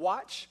then you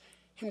watch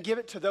him give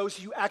it to those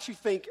who you actually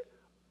think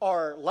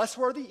are less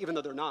worthy, even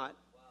though they're not.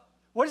 Wow.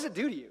 What does it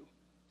do to you?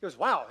 He goes,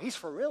 wow, he's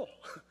for real.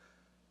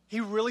 He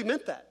really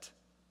meant that.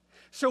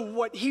 So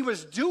what he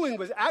was doing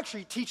was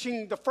actually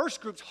teaching the first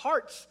group's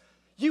hearts,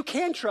 you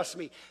can trust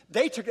me.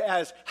 They took it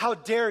as, how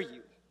dare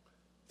you?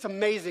 It's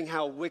amazing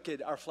how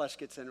wicked our flesh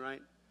gets in,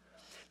 right?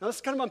 Now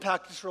let's kind of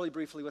unpack just really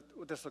briefly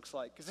what this looks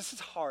like, because this is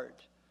hard.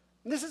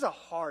 And this is a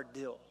hard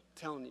deal, I'm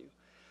telling you.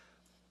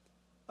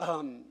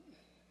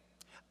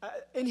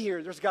 In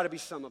here, there's got to be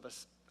some of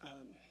us.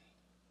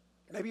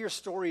 Maybe your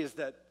story is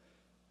that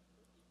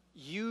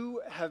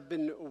you have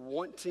been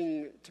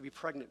wanting to be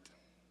pregnant.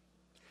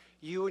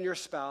 You and your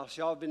spouse,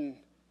 y'all have been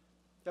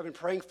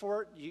praying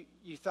for it.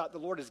 You thought the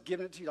Lord has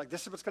given it to you. Like,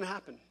 this is what's going to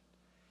happen.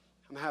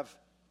 I'm going to have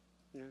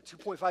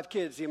 2.5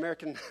 kids, the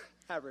American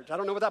average. I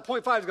don't know what that 0.5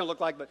 is going to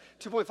look like, but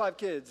 2.5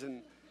 kids,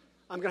 and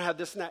I'm going to have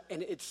this and that.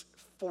 And it's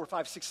 4,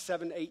 5, 6,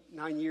 7, 8,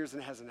 9 years,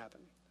 and it hasn't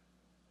happened.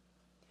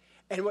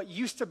 And what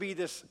used to be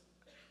this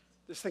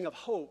thing of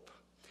hope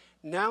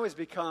now has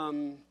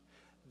become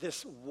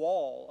this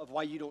wall of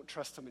why you don't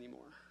trust him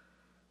anymore.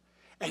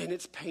 And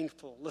it's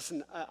painful.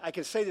 Listen, I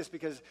can say this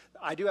because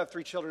I do have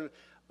 3 children.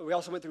 We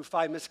also went through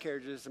 5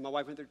 miscarriages, and my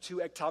wife went through 2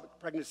 ectopic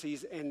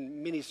pregnancies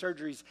and many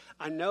surgeries.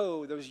 I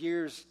know those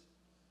years,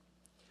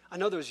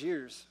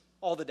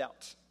 all the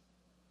doubts.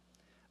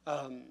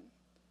 And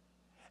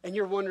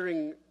you're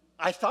wondering,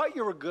 I thought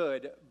you were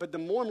good, but the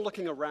more I'm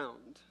looking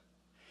around,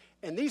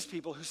 and these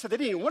people who said they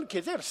didn't even want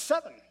kids, they have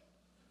 7.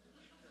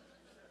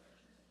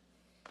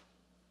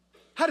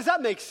 How does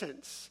that make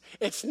sense?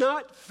 It's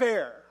not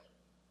fair,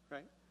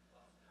 right?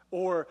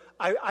 Or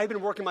I've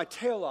been working my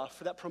tail off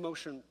for that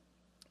promotion.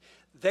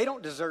 They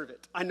don't deserve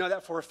it. I know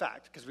that for a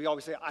fact, because we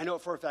always say, I know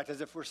it for a fact, as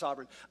if we're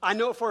sovereign. I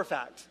know it for a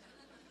fact.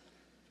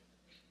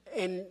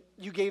 And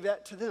you gave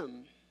that to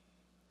them.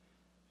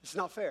 It's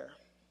not fair.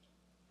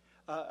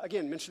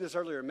 Again, mentioned this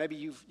earlier. Maybe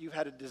you've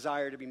had a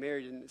desire to be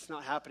married and it's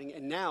not happening.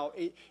 And now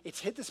it's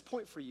hit this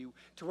point for you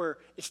to where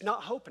it's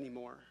not hope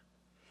anymore.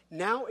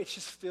 Now it's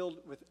just filled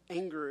with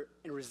anger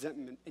and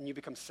resentment, and you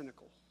become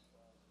cynical.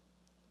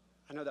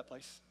 I know that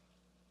place.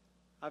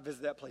 I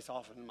visit that place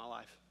often in my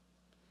life.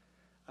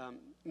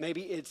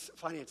 Maybe it's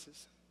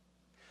finances.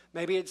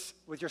 Maybe it's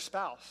with your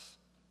spouse.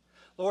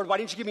 Lord, why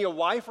didn't you give me a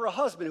wife or a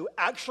husband who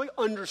actually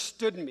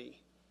understood me?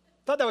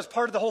 Thought that was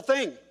part of the whole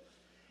thing.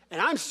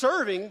 And I'm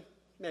serving,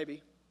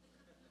 maybe,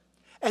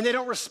 and they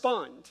don't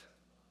respond.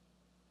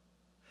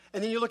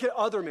 And then you look at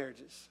other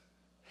marriages.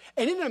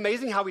 And isn't it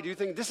amazing how we do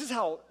things? This is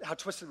how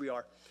twisted we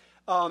are.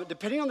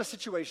 Depending on the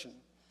situation,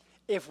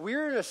 if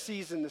we're in a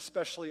season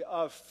especially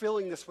of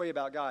feeling this way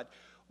about God,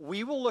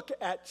 we will look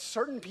at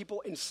certain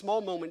people in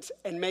small moments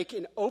and make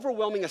an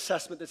overwhelming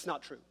assessment that's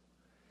not true.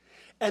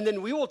 And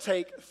then we will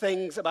take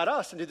things about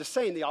us and do the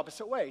same the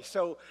opposite way.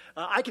 So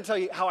I can tell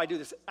you how I do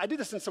this. I do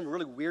this in some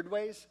really weird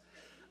ways.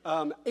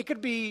 It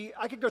could be,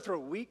 I could go through a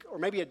week or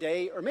maybe a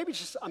day, or maybe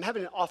just I'm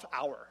having an off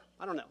hour.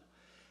 I don't know.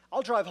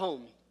 I'll drive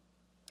home,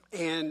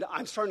 and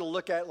I'm starting to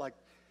look at like,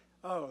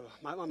 oh,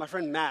 my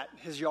friend Matt,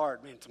 his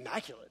yard, man, it's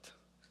immaculate.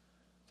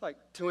 It's like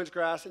 2-inch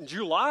grass in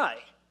July.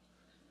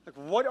 Like,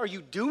 what are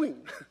you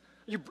doing?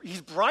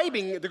 He's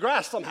bribing the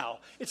grass somehow.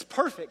 It's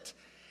perfect.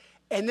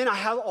 And then I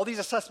have all these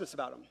assessments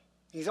about him.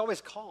 He's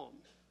always calm.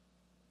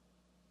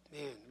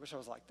 Man, I wish I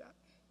was like that.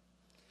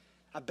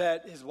 I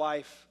bet his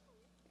wife,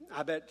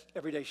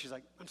 every day she's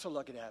like, I'm so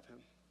lucky to have him.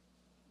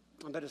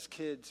 I bet his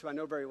kids, who I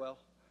know very well,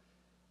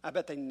 I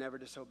bet they never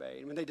disobey.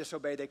 And when they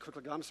disobey, they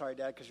quickly go, I'm sorry,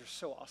 Dad, because you're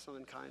so awesome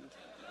and kind.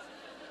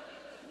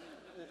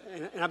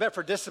 and I bet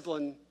for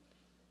discipline,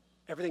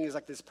 everything is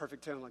like this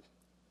perfect tone, like,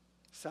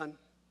 son,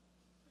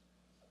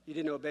 you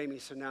didn't obey me,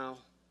 so now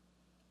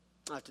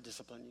I have to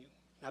discipline you.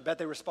 And I bet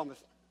they respond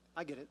with,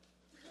 I get it.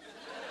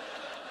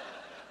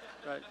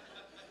 Right?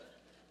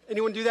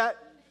 Anyone do that?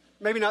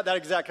 Maybe not that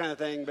exact kind of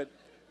thing, but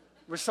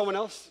with someone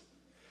else?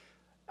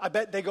 I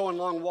bet they go on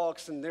long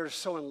walks and they're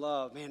so in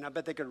love. Man, I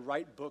bet they could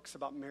write books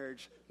about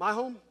marriage. My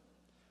home,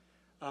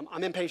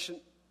 I'm impatient.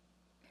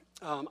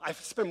 I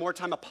spend more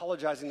time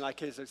apologizing to my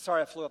kids.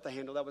 Sorry, I flew off the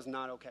handle. That was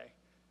not okay.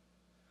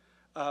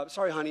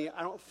 Sorry, honey,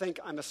 I don't think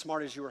I'm as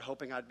smart as you were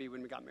hoping I'd be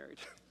when we got married.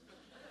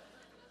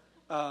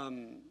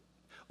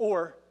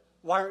 Or,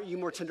 why aren't you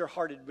more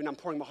tender-hearted when I'm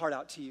pouring my heart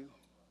out to you?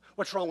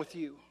 What's wrong with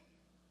you?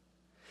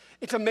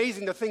 It's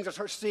amazing the things I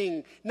start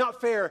seeing.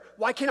 Not fair.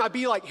 Why can't I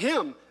be like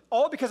him?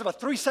 All because of a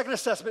 3-second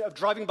assessment of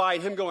driving by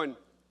and him going,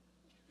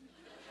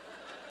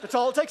 that's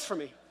all it takes for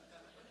me.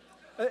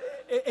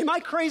 Am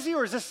I crazy,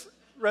 or does this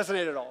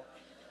resonate at all?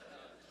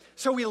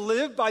 So we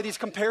live by these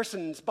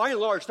comparisons, by and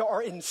large, that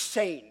are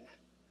insane.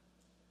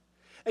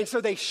 And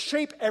so they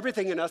shape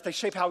everything in us. They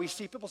shape how we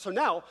see people. So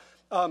now,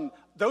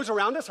 those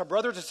around us, our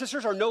brothers and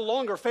sisters, are no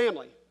longer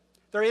family.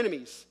 They're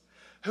enemies,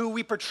 who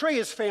we portray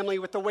as family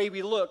with the way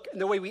we look and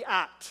the way we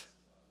act.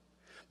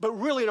 But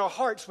really in our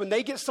hearts, when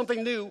they get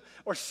something new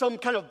or some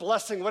kind of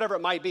blessing, whatever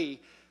it might be,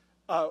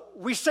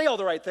 we say all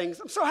the right things.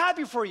 I'm so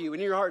happy for you.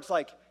 And in your heart's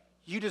like,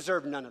 you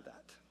deserve none of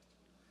that.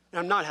 And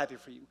I'm not happy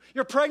for you.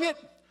 You're pregnant?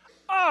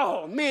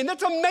 Oh, man,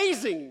 that's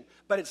amazing.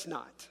 But it's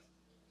not.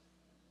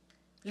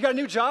 You got a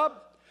new job?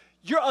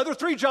 Your other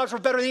 3 jobs were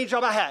better than any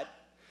job I had.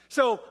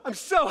 So I'm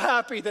so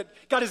happy that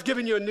God has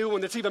given you a new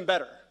one that's even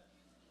better.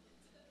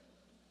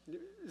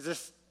 Is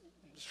this,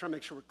 just trying to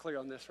make sure we're clear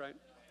on this, right?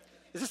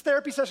 Is this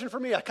therapy session for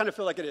me? I kind of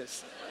feel like it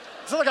is.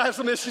 I feel like I have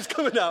some issues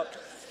coming out.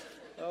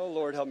 Oh,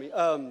 Lord, help me.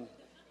 I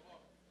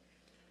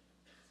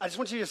just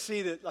want you to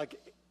see that, like,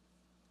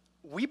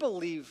 we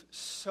believe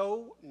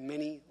so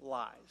many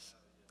lies.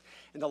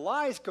 And the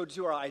lies go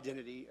to our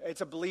identity.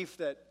 It's a belief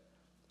that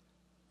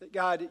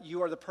God,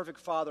 you are the perfect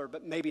father,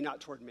 but maybe not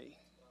toward me.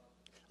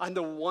 I'm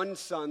the one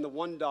son, the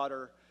one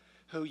daughter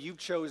who you've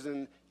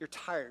chosen. You're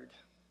tired.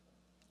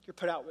 You're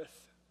put out with.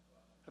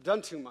 I've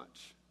done too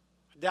much.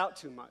 I doubt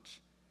too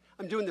much.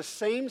 I'm doing the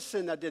same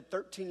sin that I did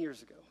 13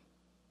 years ago.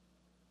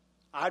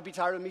 I'd be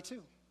tired of me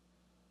too.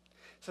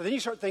 So then you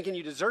start thinking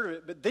you deserve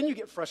it, but then you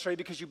get frustrated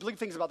because you believe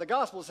things about the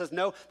gospel that says,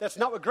 no, that's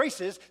not what grace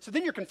is. So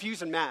then you're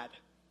confused and mad.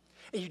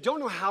 And you don't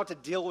know how to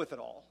deal with it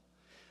all.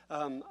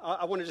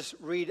 I want to just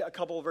read a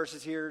couple of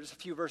verses here, just a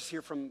few verses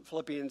here from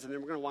Philippians, and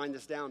then we're going to wind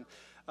this down.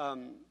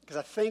 Because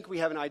I think we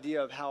have an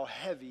idea of how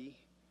heavy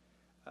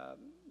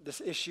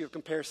this issue of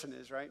comparison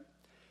is, right?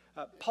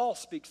 Paul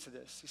speaks to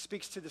this. He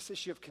speaks to this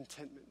issue of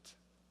contentment.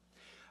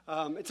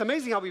 It's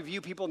amazing how we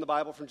view people in the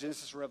Bible from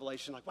Genesis to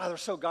Revelation, like, wow, they're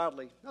so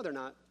godly. No, they're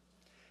not.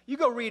 You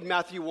go read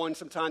Matthew 1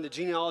 sometime, the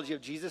genealogy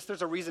of Jesus.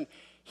 There's a reason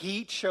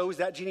he chose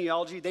that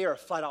genealogy. They are a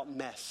flat-out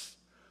mess.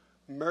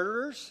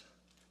 Murderers,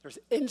 there's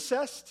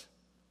incest,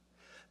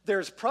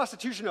 there's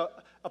prostitution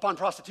upon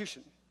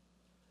prostitution.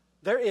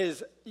 There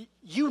is,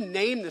 you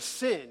name the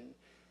sin,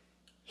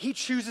 he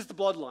chooses the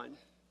bloodline.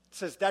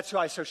 Says, that's who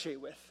I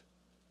associate with.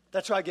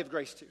 That's who I give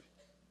grace to.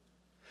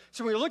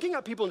 So when you're looking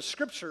at people in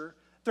Scripture,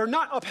 they're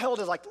not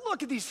upheld as like,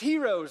 look at these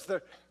heroes.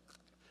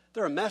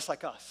 They're a mess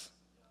like us.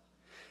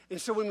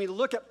 And so when we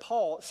look at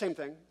Paul, same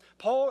thing.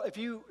 Paul, if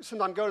you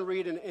sometime go and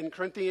read in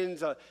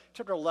Corinthians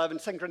chapter 11,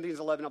 2 Corinthians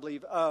 11, I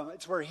believe,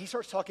 it's where he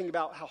starts talking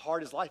about how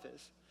hard his life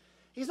is.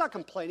 He's not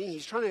complaining.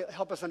 He's trying to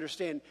help us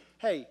understand,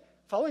 hey,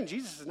 following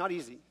Jesus is not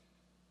easy.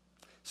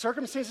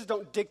 Circumstances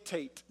don't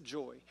dictate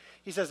joy.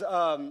 He says,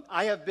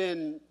 I have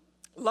been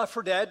left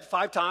for dead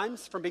 5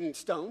 times from being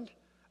stoned.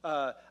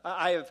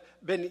 I have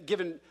been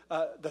given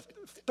the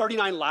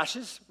 39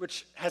 lashes,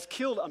 which has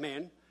killed a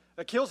man.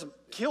 It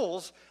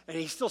kills, and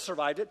he still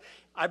survived it.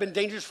 I've been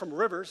dangerous from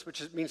rivers,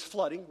 which means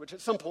flooding, which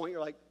at some point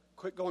you're like,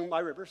 quit going by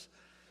rivers.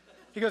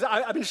 He goes,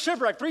 I've been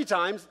shipwrecked 3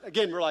 times.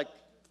 Again, we're like,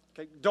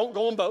 Okay, don't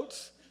go on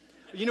boats.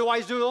 You know why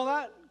he's doing all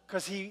that?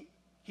 Because he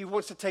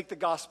wants to take the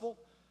gospel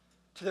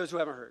to those who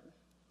haven't heard.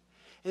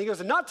 And he goes,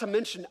 and not to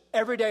mention,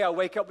 every day I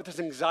wake up with this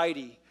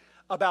anxiety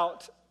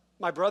about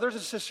my brothers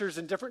and sisters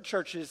in different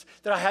churches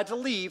that I had to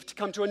leave to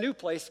come to a new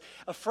place,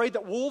 afraid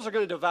that wolves are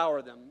going to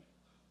devour them.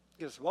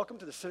 He goes, welcome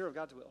to the center of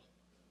God's will.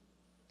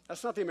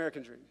 That's not the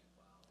American dream.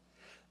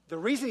 The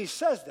reason he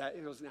says that,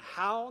 he goes, now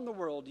how in the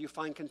world do you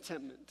find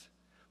contentment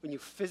when you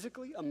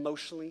physically,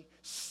 emotionally,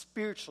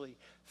 spiritually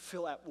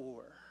feel at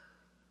war,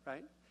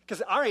 right?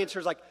 Because our answer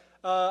is like,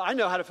 I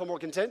know how to feel more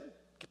content.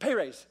 Get pay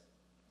raise.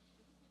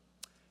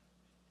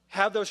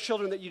 Have those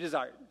children that you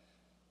desired.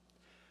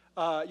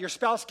 Your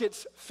spouse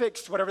gets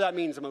fixed, whatever that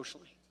means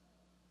emotionally.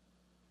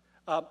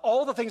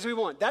 All the things we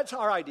want. That's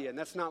our idea, and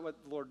that's not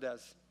what the Lord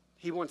does.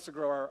 He wants to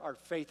grow our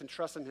faith and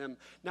trust in him,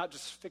 not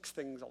just fix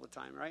things all the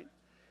time, right?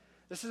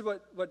 This is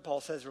what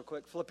Paul says real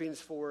quick. Philippians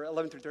 4,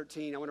 11 through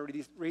 13. I want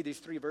to read these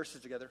three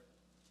verses together.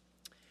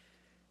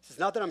 It says,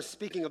 not that I'm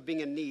speaking of being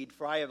in need,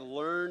 for I have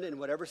learned in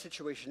whatever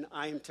situation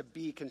I am to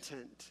be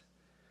content.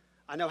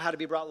 I know how to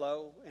be brought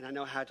low, and I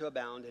know how to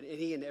abound in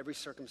any and every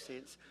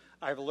circumstance.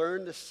 I have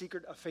learned the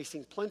secret of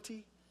facing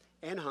plenty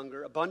and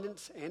hunger,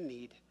 abundance and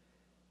need.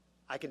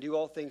 I can do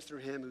all things through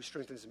him who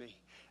strengthens me.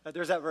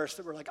 There's that verse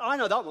that we're like, oh, I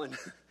know that one.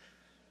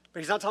 But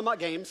he's not talking about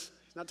games.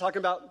 He's not talking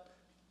about,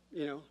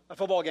 a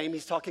football game.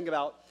 He's talking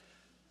about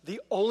the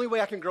only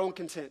way I can grow in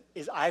content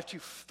is I have to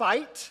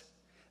fight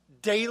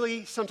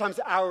daily, sometimes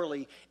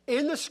hourly,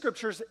 in the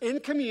scriptures,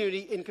 in community,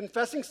 in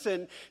confessing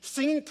sin,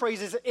 singing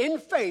praises, in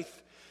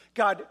faith.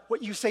 God,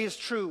 what you say is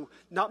true,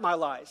 not my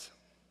lies.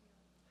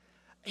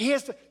 He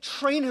has to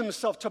train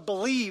himself to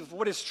believe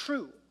what is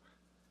true.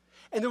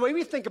 And the way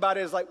we think about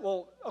it is like,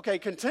 well, okay,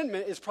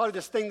 contentment is probably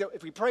this thing that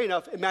if we pray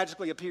enough, it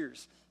magically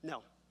appears.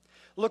 No.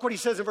 Look what he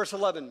says in verse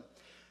 11.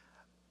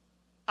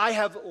 I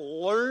have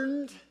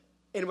learned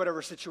in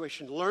whatever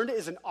situation. Learned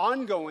is an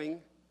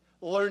ongoing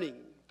learning,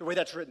 the way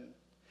that's written.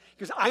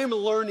 Because I am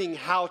learning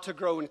how to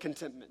grow in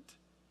contentment.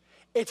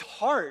 It's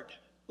hard.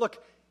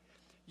 Look,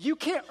 you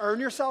can't earn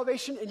your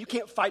salvation and you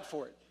can't fight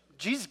for it.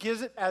 Jesus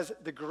gives it as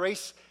the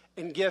grace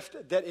and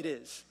gift that it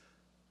is.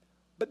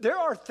 But there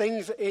are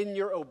things in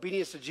your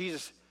obedience to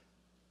Jesus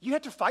you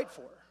have to fight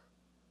for.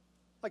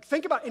 Like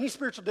think about any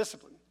spiritual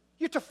discipline.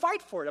 You have to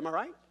fight for it, am I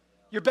right?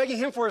 You're begging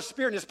him for his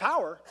spirit and his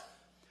power,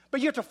 but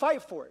you have to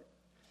fight for it.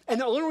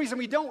 And the only reason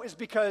we don't is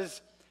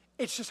because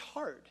it's just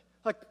hard.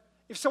 Like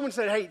if someone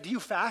said, hey, do you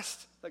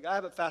fast? Like I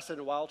haven't fasted in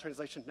a while,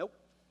 translation, nope.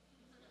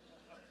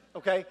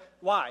 Okay,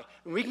 why?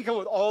 And we can come up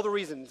with all the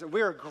reasons, and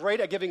we are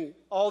great at giving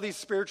all these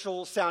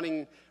spiritual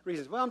sounding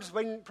reasons. Well, I'm just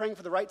praying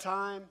for the right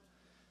time.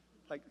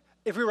 Like,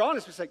 if we were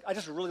honest, we'd say, I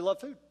just really love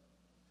food.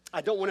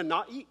 I don't want to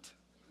not eat.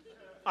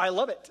 I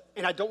love it,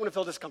 and I don't want to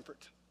feel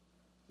discomfort.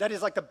 That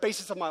is like the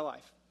basis of my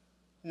life,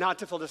 not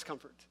to feel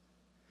discomfort.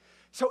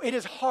 So it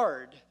is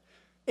hard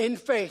in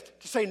faith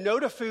to say no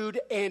to food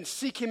and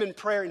seek him in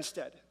prayer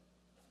instead.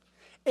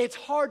 It's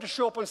hard to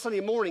show up on Sunday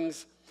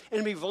mornings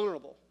and be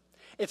vulnerable.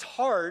 It's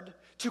hard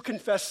to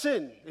confess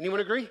sin. Anyone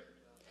agree?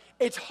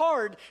 It's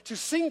hard to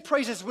sing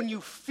praises when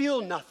you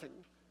feel nothing.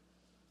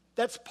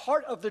 That's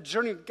part of the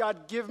journey.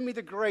 God, give me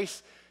the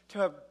grace to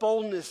have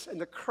boldness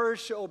and the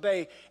courage to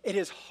obey. It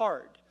is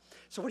hard.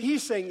 So what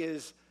he's saying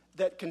is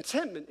that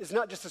contentment is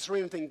not just this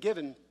random thing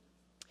given.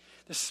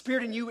 The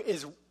Spirit in you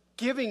is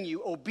giving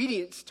you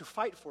obedience to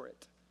fight for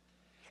it.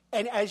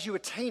 And as you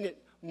attain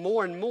it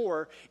more and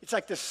more, it's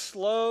like this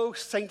slow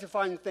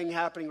sanctifying thing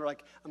happening where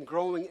like, I'm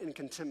growing in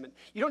contentment.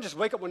 You don't just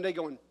wake up one day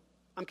going,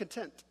 I'm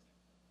content.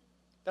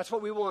 That's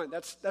what we want.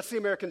 That's the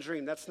American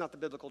dream. That's not the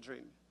biblical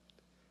dream.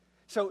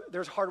 So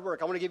there's hard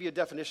work. I want to give you a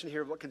definition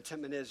here of what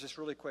contentment is, just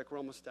really quick. We're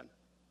almost done.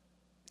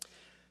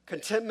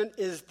 Contentment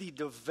is the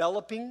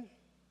developing,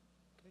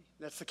 okay,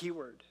 that's the key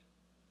word.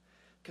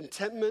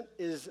 Contentment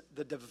is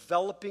the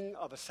developing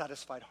of a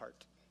satisfied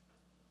heart.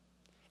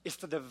 It's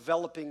the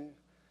developing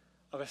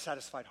of a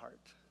satisfied heart.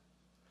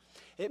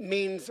 It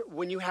means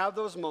when you have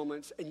those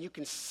moments and you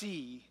can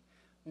see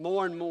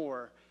more and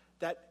more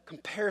that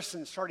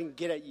comparison starting to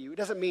get at you. It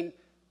doesn't mean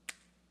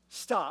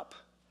stop.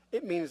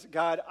 It means,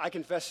 God, I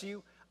confess to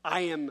you,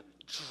 I am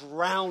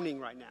drowning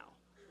right now.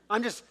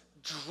 I'm just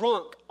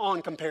drunk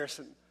on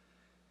comparison.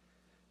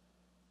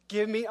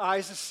 Give me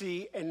eyes to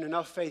see and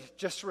enough faith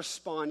just to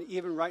respond,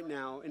 even right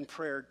now in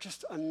prayer,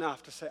 just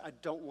enough to say, I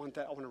don't want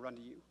that, I want to run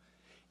to you.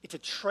 It's a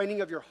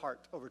training of your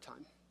heart over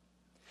time.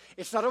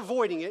 It's not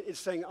avoiding it, it's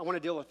saying, I want to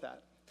deal with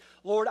that.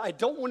 Lord, I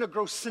don't want to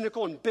grow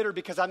cynical and bitter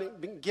because I haven't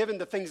been given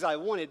the things I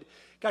wanted.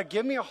 God,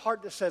 give me a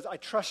heart that says, I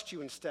trust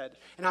you instead.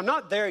 And I'm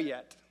not there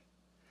yet.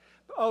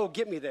 Oh,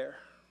 get me there.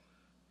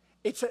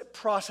 It's a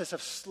process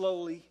of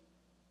slowly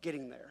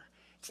getting there.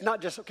 It's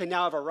not just, okay,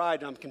 now I've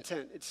arrived and I'm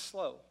content. It's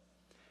slow.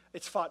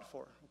 It's fought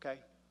for, okay?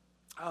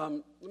 Let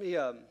me,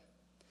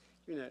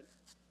 in a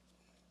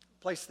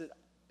place that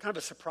kind of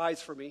a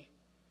surprise for me,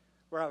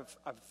 where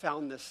I've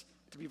found this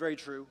to be very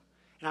true,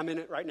 and I'm in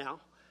it right now.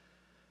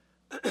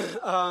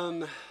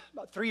 About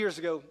 3 years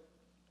ago,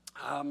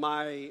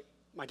 my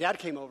dad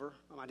came over.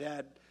 My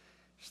dad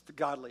Just the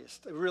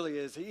godliest. It really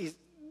is. He's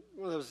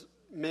one of those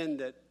men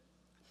that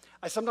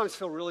I sometimes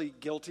feel really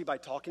guilty by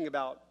talking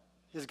about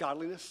his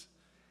godliness.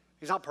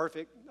 He's not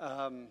perfect,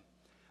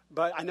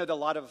 but I know that a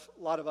lot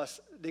of us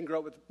didn't grow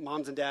up with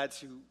moms and dads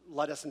who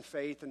led us in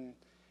faith and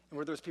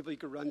were those people you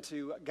could run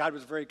to. God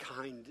was very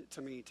kind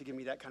to me to give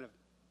me that kind of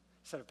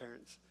set of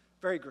parents.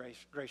 Very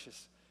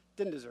gracious.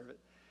 Didn't deserve it.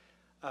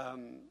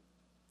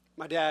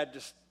 My dad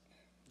just,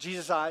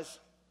 Jesus eyes.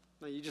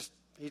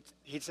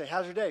 He'd say,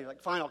 how's your day?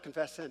 Like, fine, I'll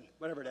confess sin.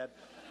 Whatever, Dad.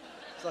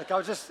 It's like, I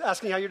was just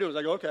asking how you're doing.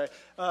 It's like, okay.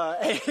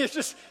 And he's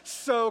just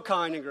so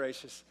kind and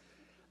gracious.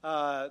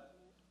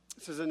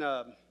 This was in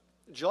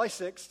July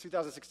 6,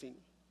 2016.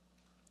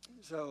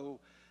 So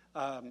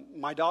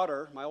my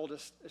daughter, my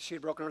oldest, she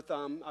had broken her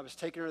thumb. I was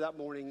taking her that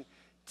morning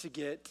to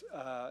get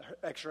her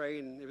x-ray,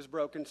 and it was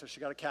broken, so she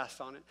got a cast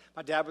on it.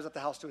 My dad was at the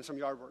house doing some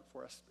yard work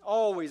for us.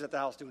 Always at the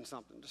house doing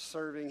something, just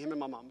serving, him and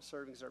my mom,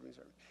 serving.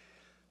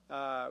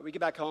 We get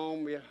back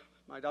home.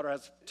 My daughter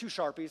has 2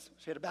 Sharpies.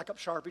 She had a backup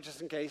Sharpie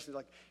just in case. He's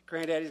like,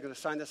 Granddaddy's going to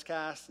sign this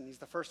cast, and he's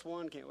the first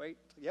one. Can't wait.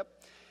 So, yep.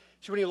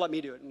 She wouldn't even let me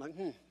do it. I'm like,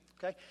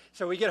 okay.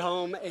 So we get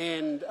home,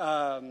 and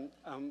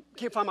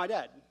can't find my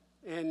dad.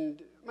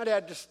 And my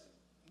dad just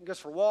goes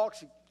for walks.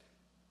 He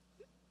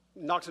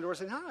knocks on the door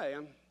saying, hi,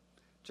 I'm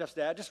Jeff's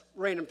dad. Just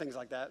random things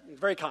like that. He's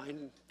very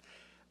kind.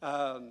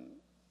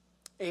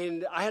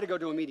 And I had to go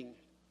to a meeting.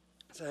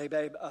 I said, hey,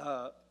 babe,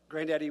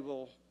 Granddaddy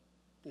will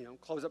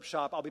close up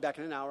shop. I'll be back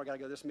in an hour. I got to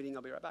go to this meeting.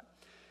 I'll be right back.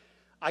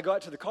 I go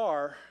out to the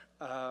car,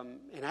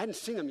 and I hadn't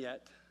seen him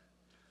yet.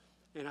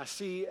 And I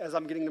see, as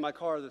I'm getting to my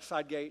car, the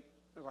side gate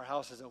of our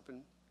house is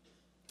open.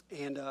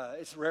 And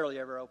it's rarely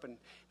ever open.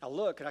 I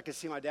look, and I can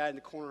see my dad in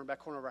the back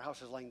corner of our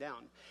house is laying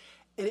down.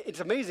 And it's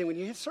amazing. When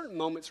you hit certain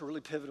moments are really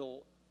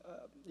pivotal,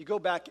 you go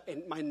back,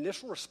 and my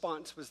initial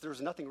response was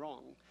there's nothing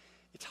wrong.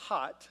 It's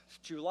hot. It's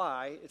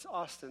July. It's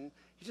Austin.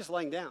 He's just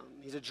laying down.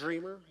 He's a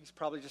dreamer. He's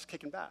probably just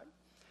kicking back.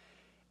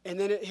 And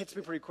then it hits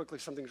me pretty quickly,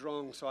 something's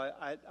wrong. So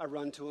I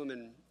run to him,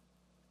 and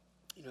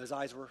his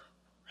eyes were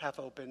half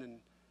open, and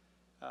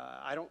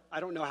I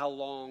don't know how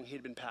long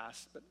he'd been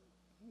passed, but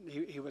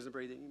he wasn't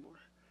breathing anymore.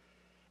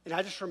 And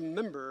I just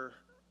remember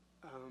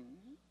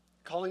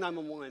calling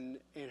 911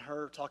 and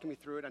her talking me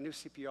through it. I knew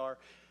CPR.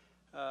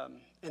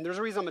 And there's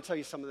a reason I'm going to tell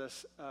you some of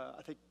this,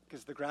 I think,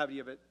 because the gravity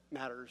of it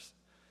matters.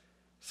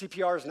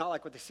 CPR is not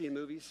like what they see in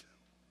movies.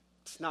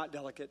 It's not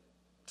delicate.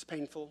 It's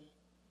painful.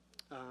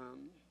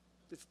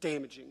 It's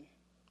damaging.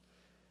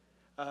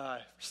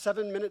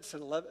 7 minutes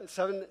and 11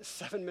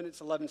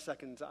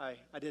 seconds, I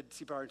did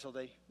CPR until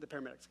the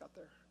paramedics got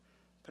there.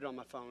 Put it on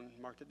my phone,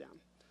 marked it down.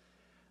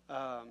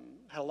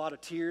 Had a lot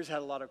of tears, had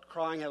a lot of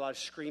crying, had a lot of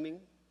screaming.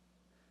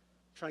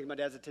 Trying to get my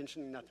dad's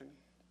attention, nothing.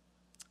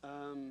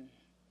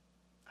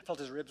 I felt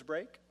his ribs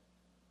break.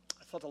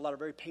 I felt a lot of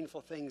very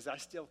painful things that I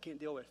still can't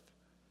deal with.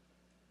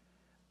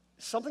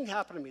 Something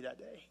happened to me that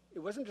day. It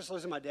wasn't just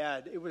losing my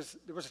dad. There was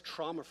a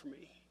trauma for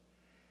me.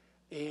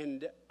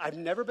 And I've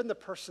never been the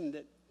person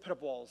that put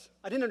up walls.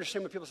 I didn't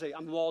understand when people say,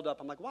 I'm walled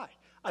up. I'm like, why?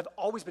 I've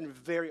always been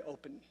very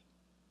open.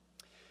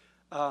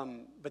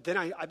 But then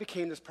I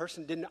became this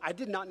person, I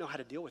did not know how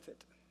to deal with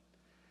it.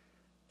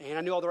 And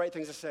I knew all the right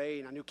things to say,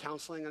 and I knew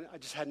counseling. I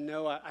just had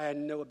no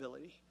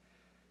ability.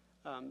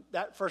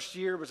 That first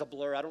year was a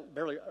blur. I don't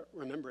barely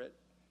remember it.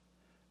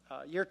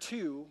 Year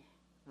 2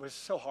 was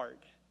so hard.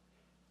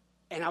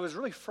 And I was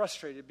really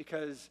frustrated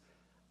because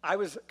I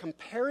was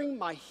comparing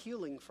my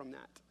healing from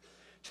that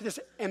to this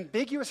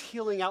ambiguous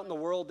healing out in the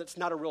world that's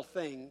not a real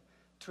thing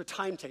to a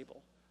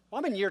timetable. Well,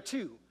 I'm in year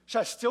 2. Should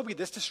I still be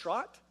this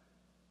distraught?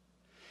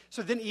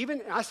 So then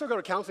I still go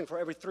to counseling for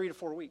every 3 to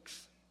 4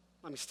 weeks.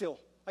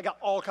 I got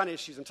all kind of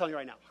issues, I'm telling you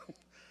right now.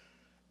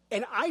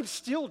 And I'm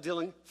still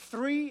dealing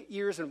 3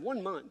 years and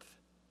 1 month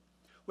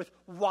with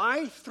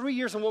why 3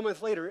 years and 1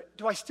 month later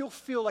do I still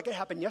feel like it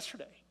happened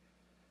yesterday?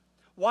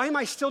 Why am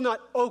I still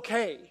not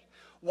okay?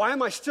 Why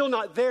am I still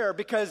not there?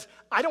 Because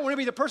I don't want to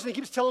be the person that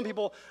keeps telling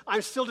people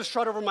I'm still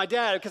distraught over my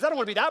dad, because I don't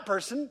want to be that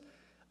person.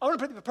 I want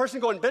to be the person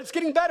going, but it's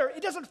getting better.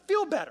 It doesn't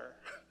feel better.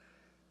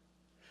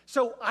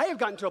 So I have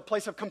gotten to a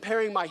place of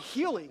comparing my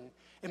healing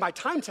and my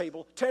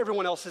timetable to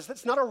everyone else's.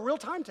 That's not a real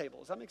timetable.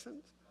 Does that make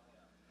sense?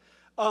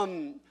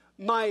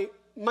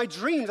 My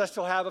dreams I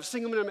still have of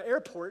seeing him in an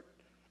airport,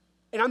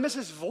 and I miss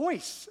his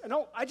voice.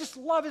 I just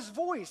love his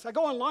voice. I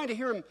go online to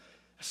hear him,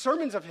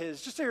 sermons of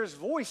his, just to hear his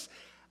voice.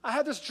 I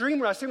have this dream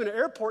where I see him in an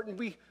airport, and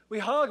we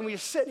hug, and we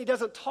just sit, and he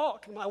doesn't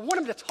talk. And I want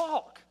him to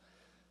talk.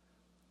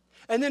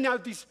 And then I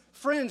have these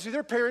friends who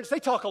their parents, they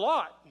talk a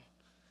lot,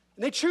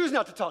 and they choose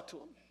not to talk to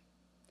him.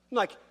 I'm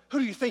like, who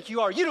do you think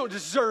you are? You don't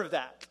deserve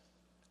that.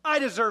 I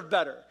deserve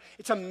better.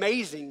 It's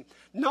amazing.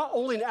 Not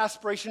only an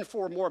aspiration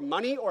for more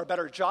money or a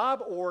better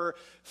job or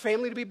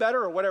family to be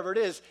better or whatever it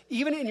is,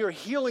 even in your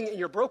healing and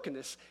your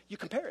brokenness, you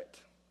compare it.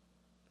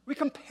 We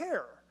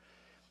compare.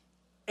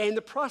 And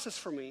the process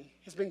for me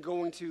has been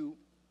going to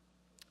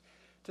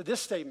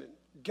this statement: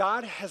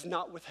 God has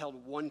not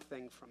withheld one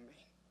thing from me.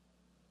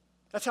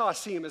 That's how I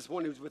see him, as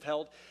one who's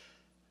withheld.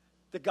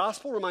 The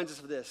gospel reminds us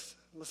of this.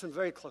 Listen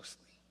very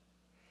closely.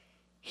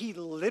 He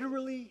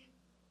literally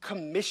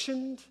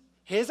commissioned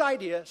his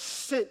idea,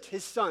 sent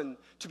his son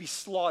to be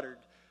slaughtered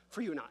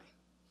for you and I.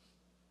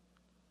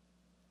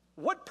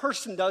 What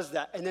person does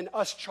that and then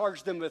us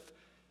charge them with,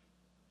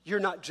 you're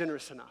not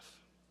generous enough?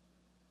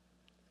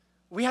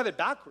 We have it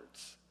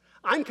backwards.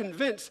 I'm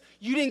convinced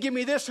you didn't give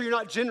me this, so you're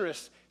not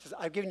generous. He says,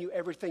 I've given you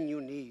everything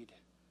you need.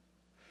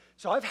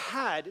 So I've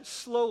had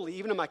slowly,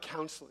 even in my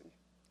counseling,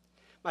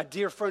 my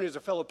dear friend who's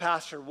a fellow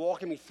pastor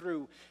walking me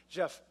through,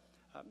 Jeff,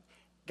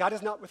 God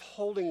is not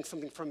withholding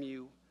something from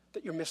you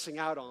that you're missing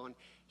out on.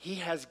 He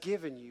has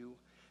given you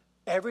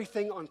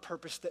everything on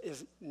purpose that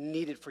is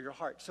needed for your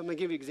heart. So I'm going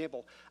to give you an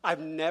example. I've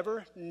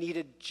never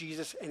needed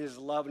Jesus and his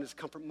love and his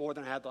comfort more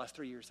than I have the last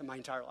 3 years in my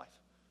entire life.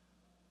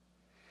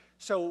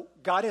 So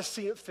God has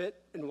seen it fit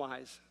and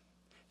wise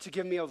to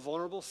give me a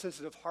vulnerable,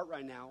 sensitive heart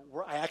right now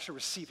where I actually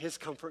receive his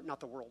comfort, not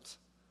the world's.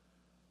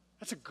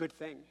 That's a good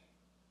thing.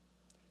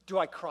 Do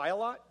I cry a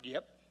lot?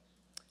 Yep.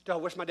 Do I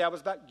wish my dad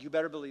was back? You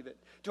better believe it.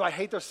 Do I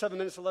hate those 7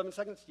 minutes, 11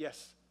 seconds?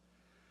 Yes.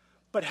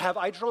 But have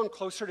I drawn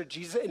closer to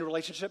Jesus in a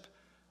relationship?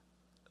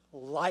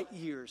 Light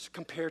years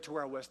compared to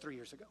where I was 3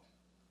 years ago.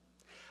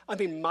 I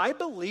mean, my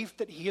belief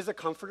that he is a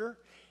comforter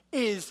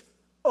is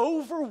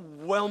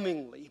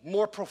overwhelmingly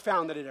more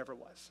profound than it ever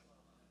was.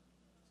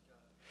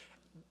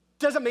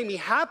 Doesn't make me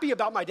happy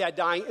about my dad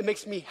dying. It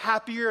makes me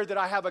happier that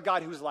I have a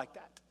God who's like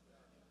that.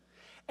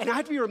 And I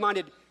have to be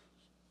reminded,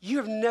 you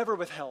have never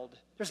withheld.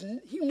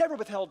 You never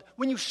withheld.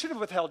 When you should have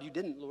withheld, you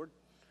didn't, Lord.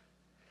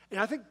 And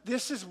I think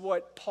this is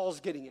what Paul's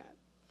getting at.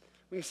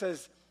 When he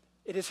says,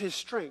 it is his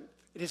strength,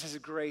 it is his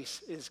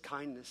grace, it is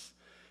kindness.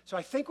 So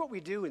I think what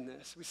we do in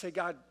this, we say,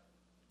 God,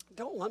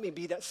 don't let me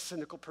be that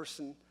cynical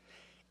person,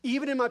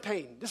 even in my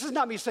pain. This is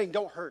not me saying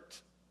don't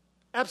hurt.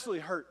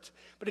 Absolutely hurt.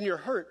 But in your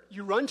hurt,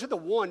 you run to the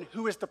one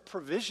who is the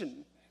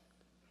provision,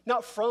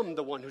 not from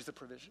the one who's the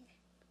provision.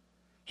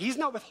 He's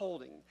not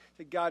withholding.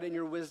 That God, in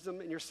your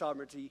wisdom and your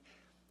sovereignty,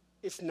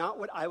 it's not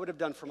what I would have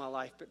done for my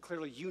life, but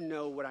clearly you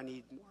know what I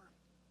need more.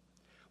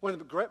 One of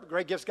the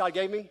great gifts God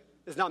gave me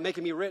is not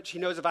making me rich. He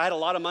knows if I had a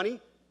lot of money,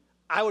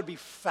 I would be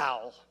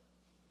foul.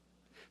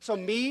 So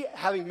me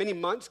having many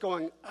months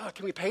going,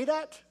 can we pay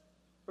that?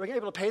 Are we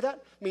able to pay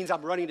that? Means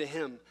I'm running to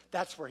him.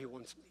 That's where he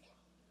wants me.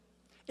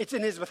 It's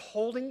in his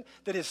withholding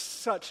that is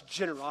such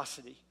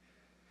generosity.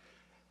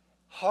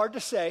 Hard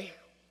to say,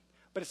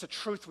 but it's a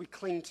truth we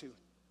cling to,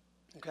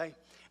 okay?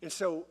 And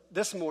so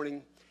this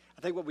morning,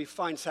 I think what we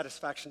find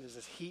satisfaction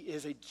is he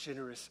is a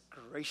generous,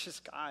 gracious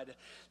God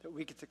that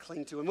we get to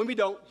cling to. And when we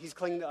don't, he's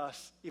clinging to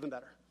us even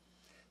better.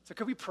 So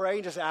could we pray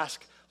and just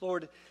ask,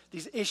 Lord,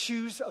 these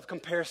issues of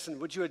comparison,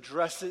 would you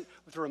address it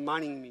with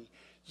reminding me,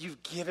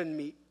 you've given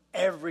me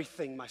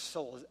everything my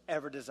soul has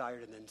ever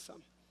desired and then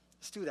some.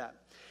 Let's do that.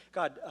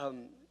 God,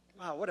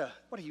 wow, what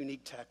a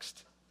unique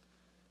text.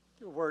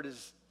 Your word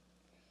is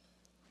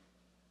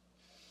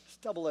this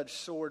double-edged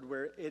sword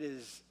where it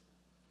is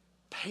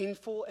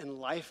painful and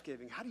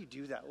life-giving. How do you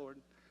do that, Lord?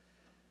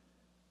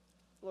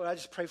 Lord, I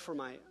just pray for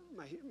my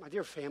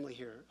dear family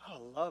here. I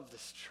love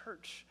this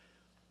church.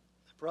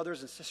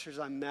 Brothers and sisters,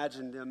 I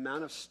imagine the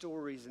amount of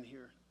stories in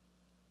here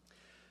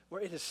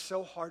where it is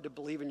so hard to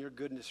believe in your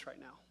goodness right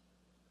now.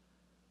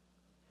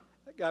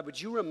 God,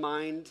 would you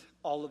remind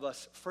all of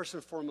us, first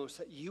and foremost,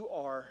 that you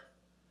are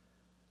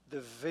the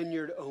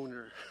vineyard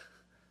owner,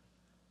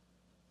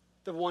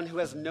 the one who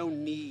has no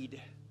need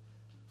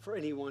for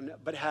anyone,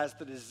 but has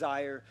the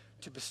desire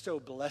to bestow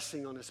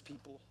blessing on his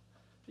people.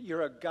 That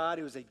you're a God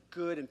who is a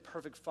good and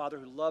perfect Father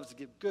who loves to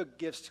give good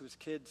gifts to his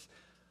kids.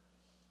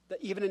 That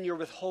even in your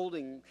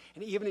withholding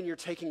and even in your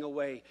taking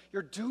away,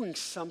 you're doing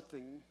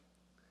something.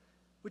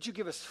 Would you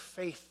give us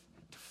faith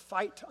to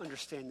fight to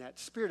understand that?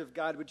 Spirit of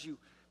God, would you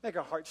make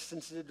our hearts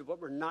sensitive to what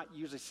we're not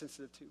usually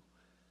sensitive to?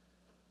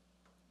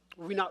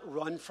 Will we not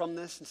run from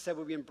this? Instead,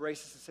 will we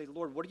embrace this and say,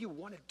 Lord, what do you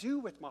want to do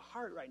with my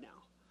heart right now?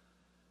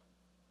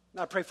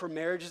 And I pray for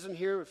marriages in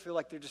here who feel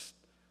like they're just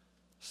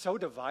so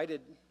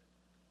divided.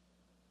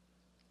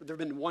 There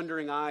have been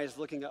wondering eyes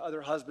looking at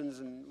other husbands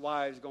and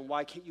wives going,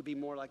 why can't you be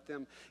more like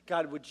them?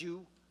 God, would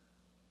you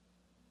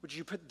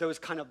put those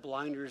kind of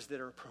blinders that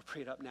are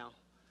appropriate up now?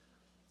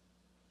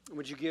 And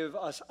would you give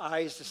us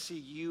eyes to see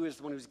you as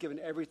the one who's given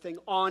everything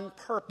on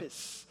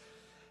purpose?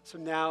 So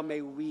now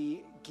may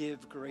we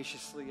give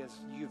graciously as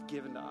you've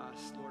given to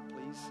us, Lord,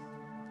 please.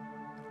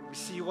 We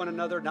see one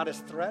another not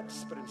as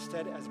threats, but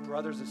instead as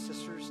brothers and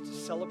sisters to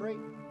celebrate,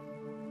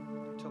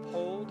 to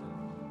uphold,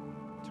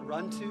 to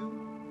run to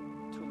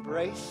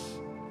embrace,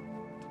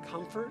 to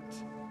comfort,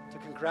 to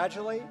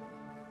congratulate.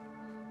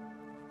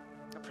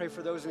 I pray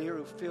for those in here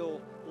who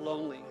feel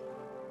lonely,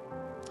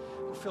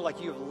 who feel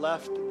like you have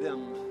left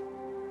them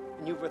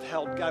and you've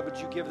withheld. God, would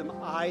you give them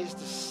eyes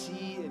to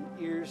see and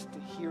ears to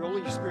hear?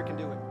 Only your Spirit can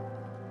do it.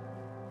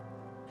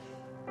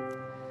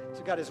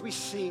 So God, as we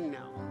sing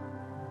now,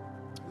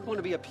 we want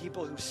to be a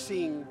people who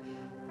sing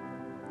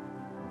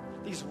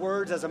these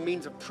words as a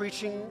means of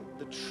preaching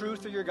the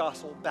truth of your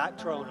gospel back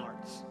to our own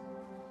hearts.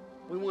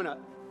 We want to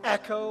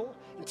echo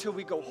until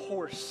we go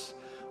hoarse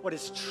what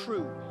is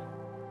true.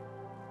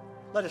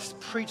 Let us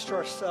preach to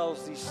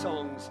ourselves these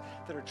songs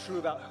that are true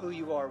about who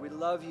you are. We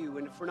love you,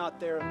 and if we're not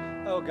there,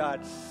 oh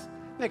God,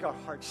 make our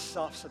hearts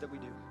soft so that we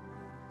do.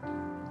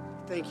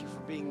 Thank you for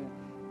being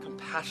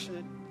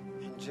compassionate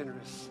and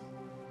generous.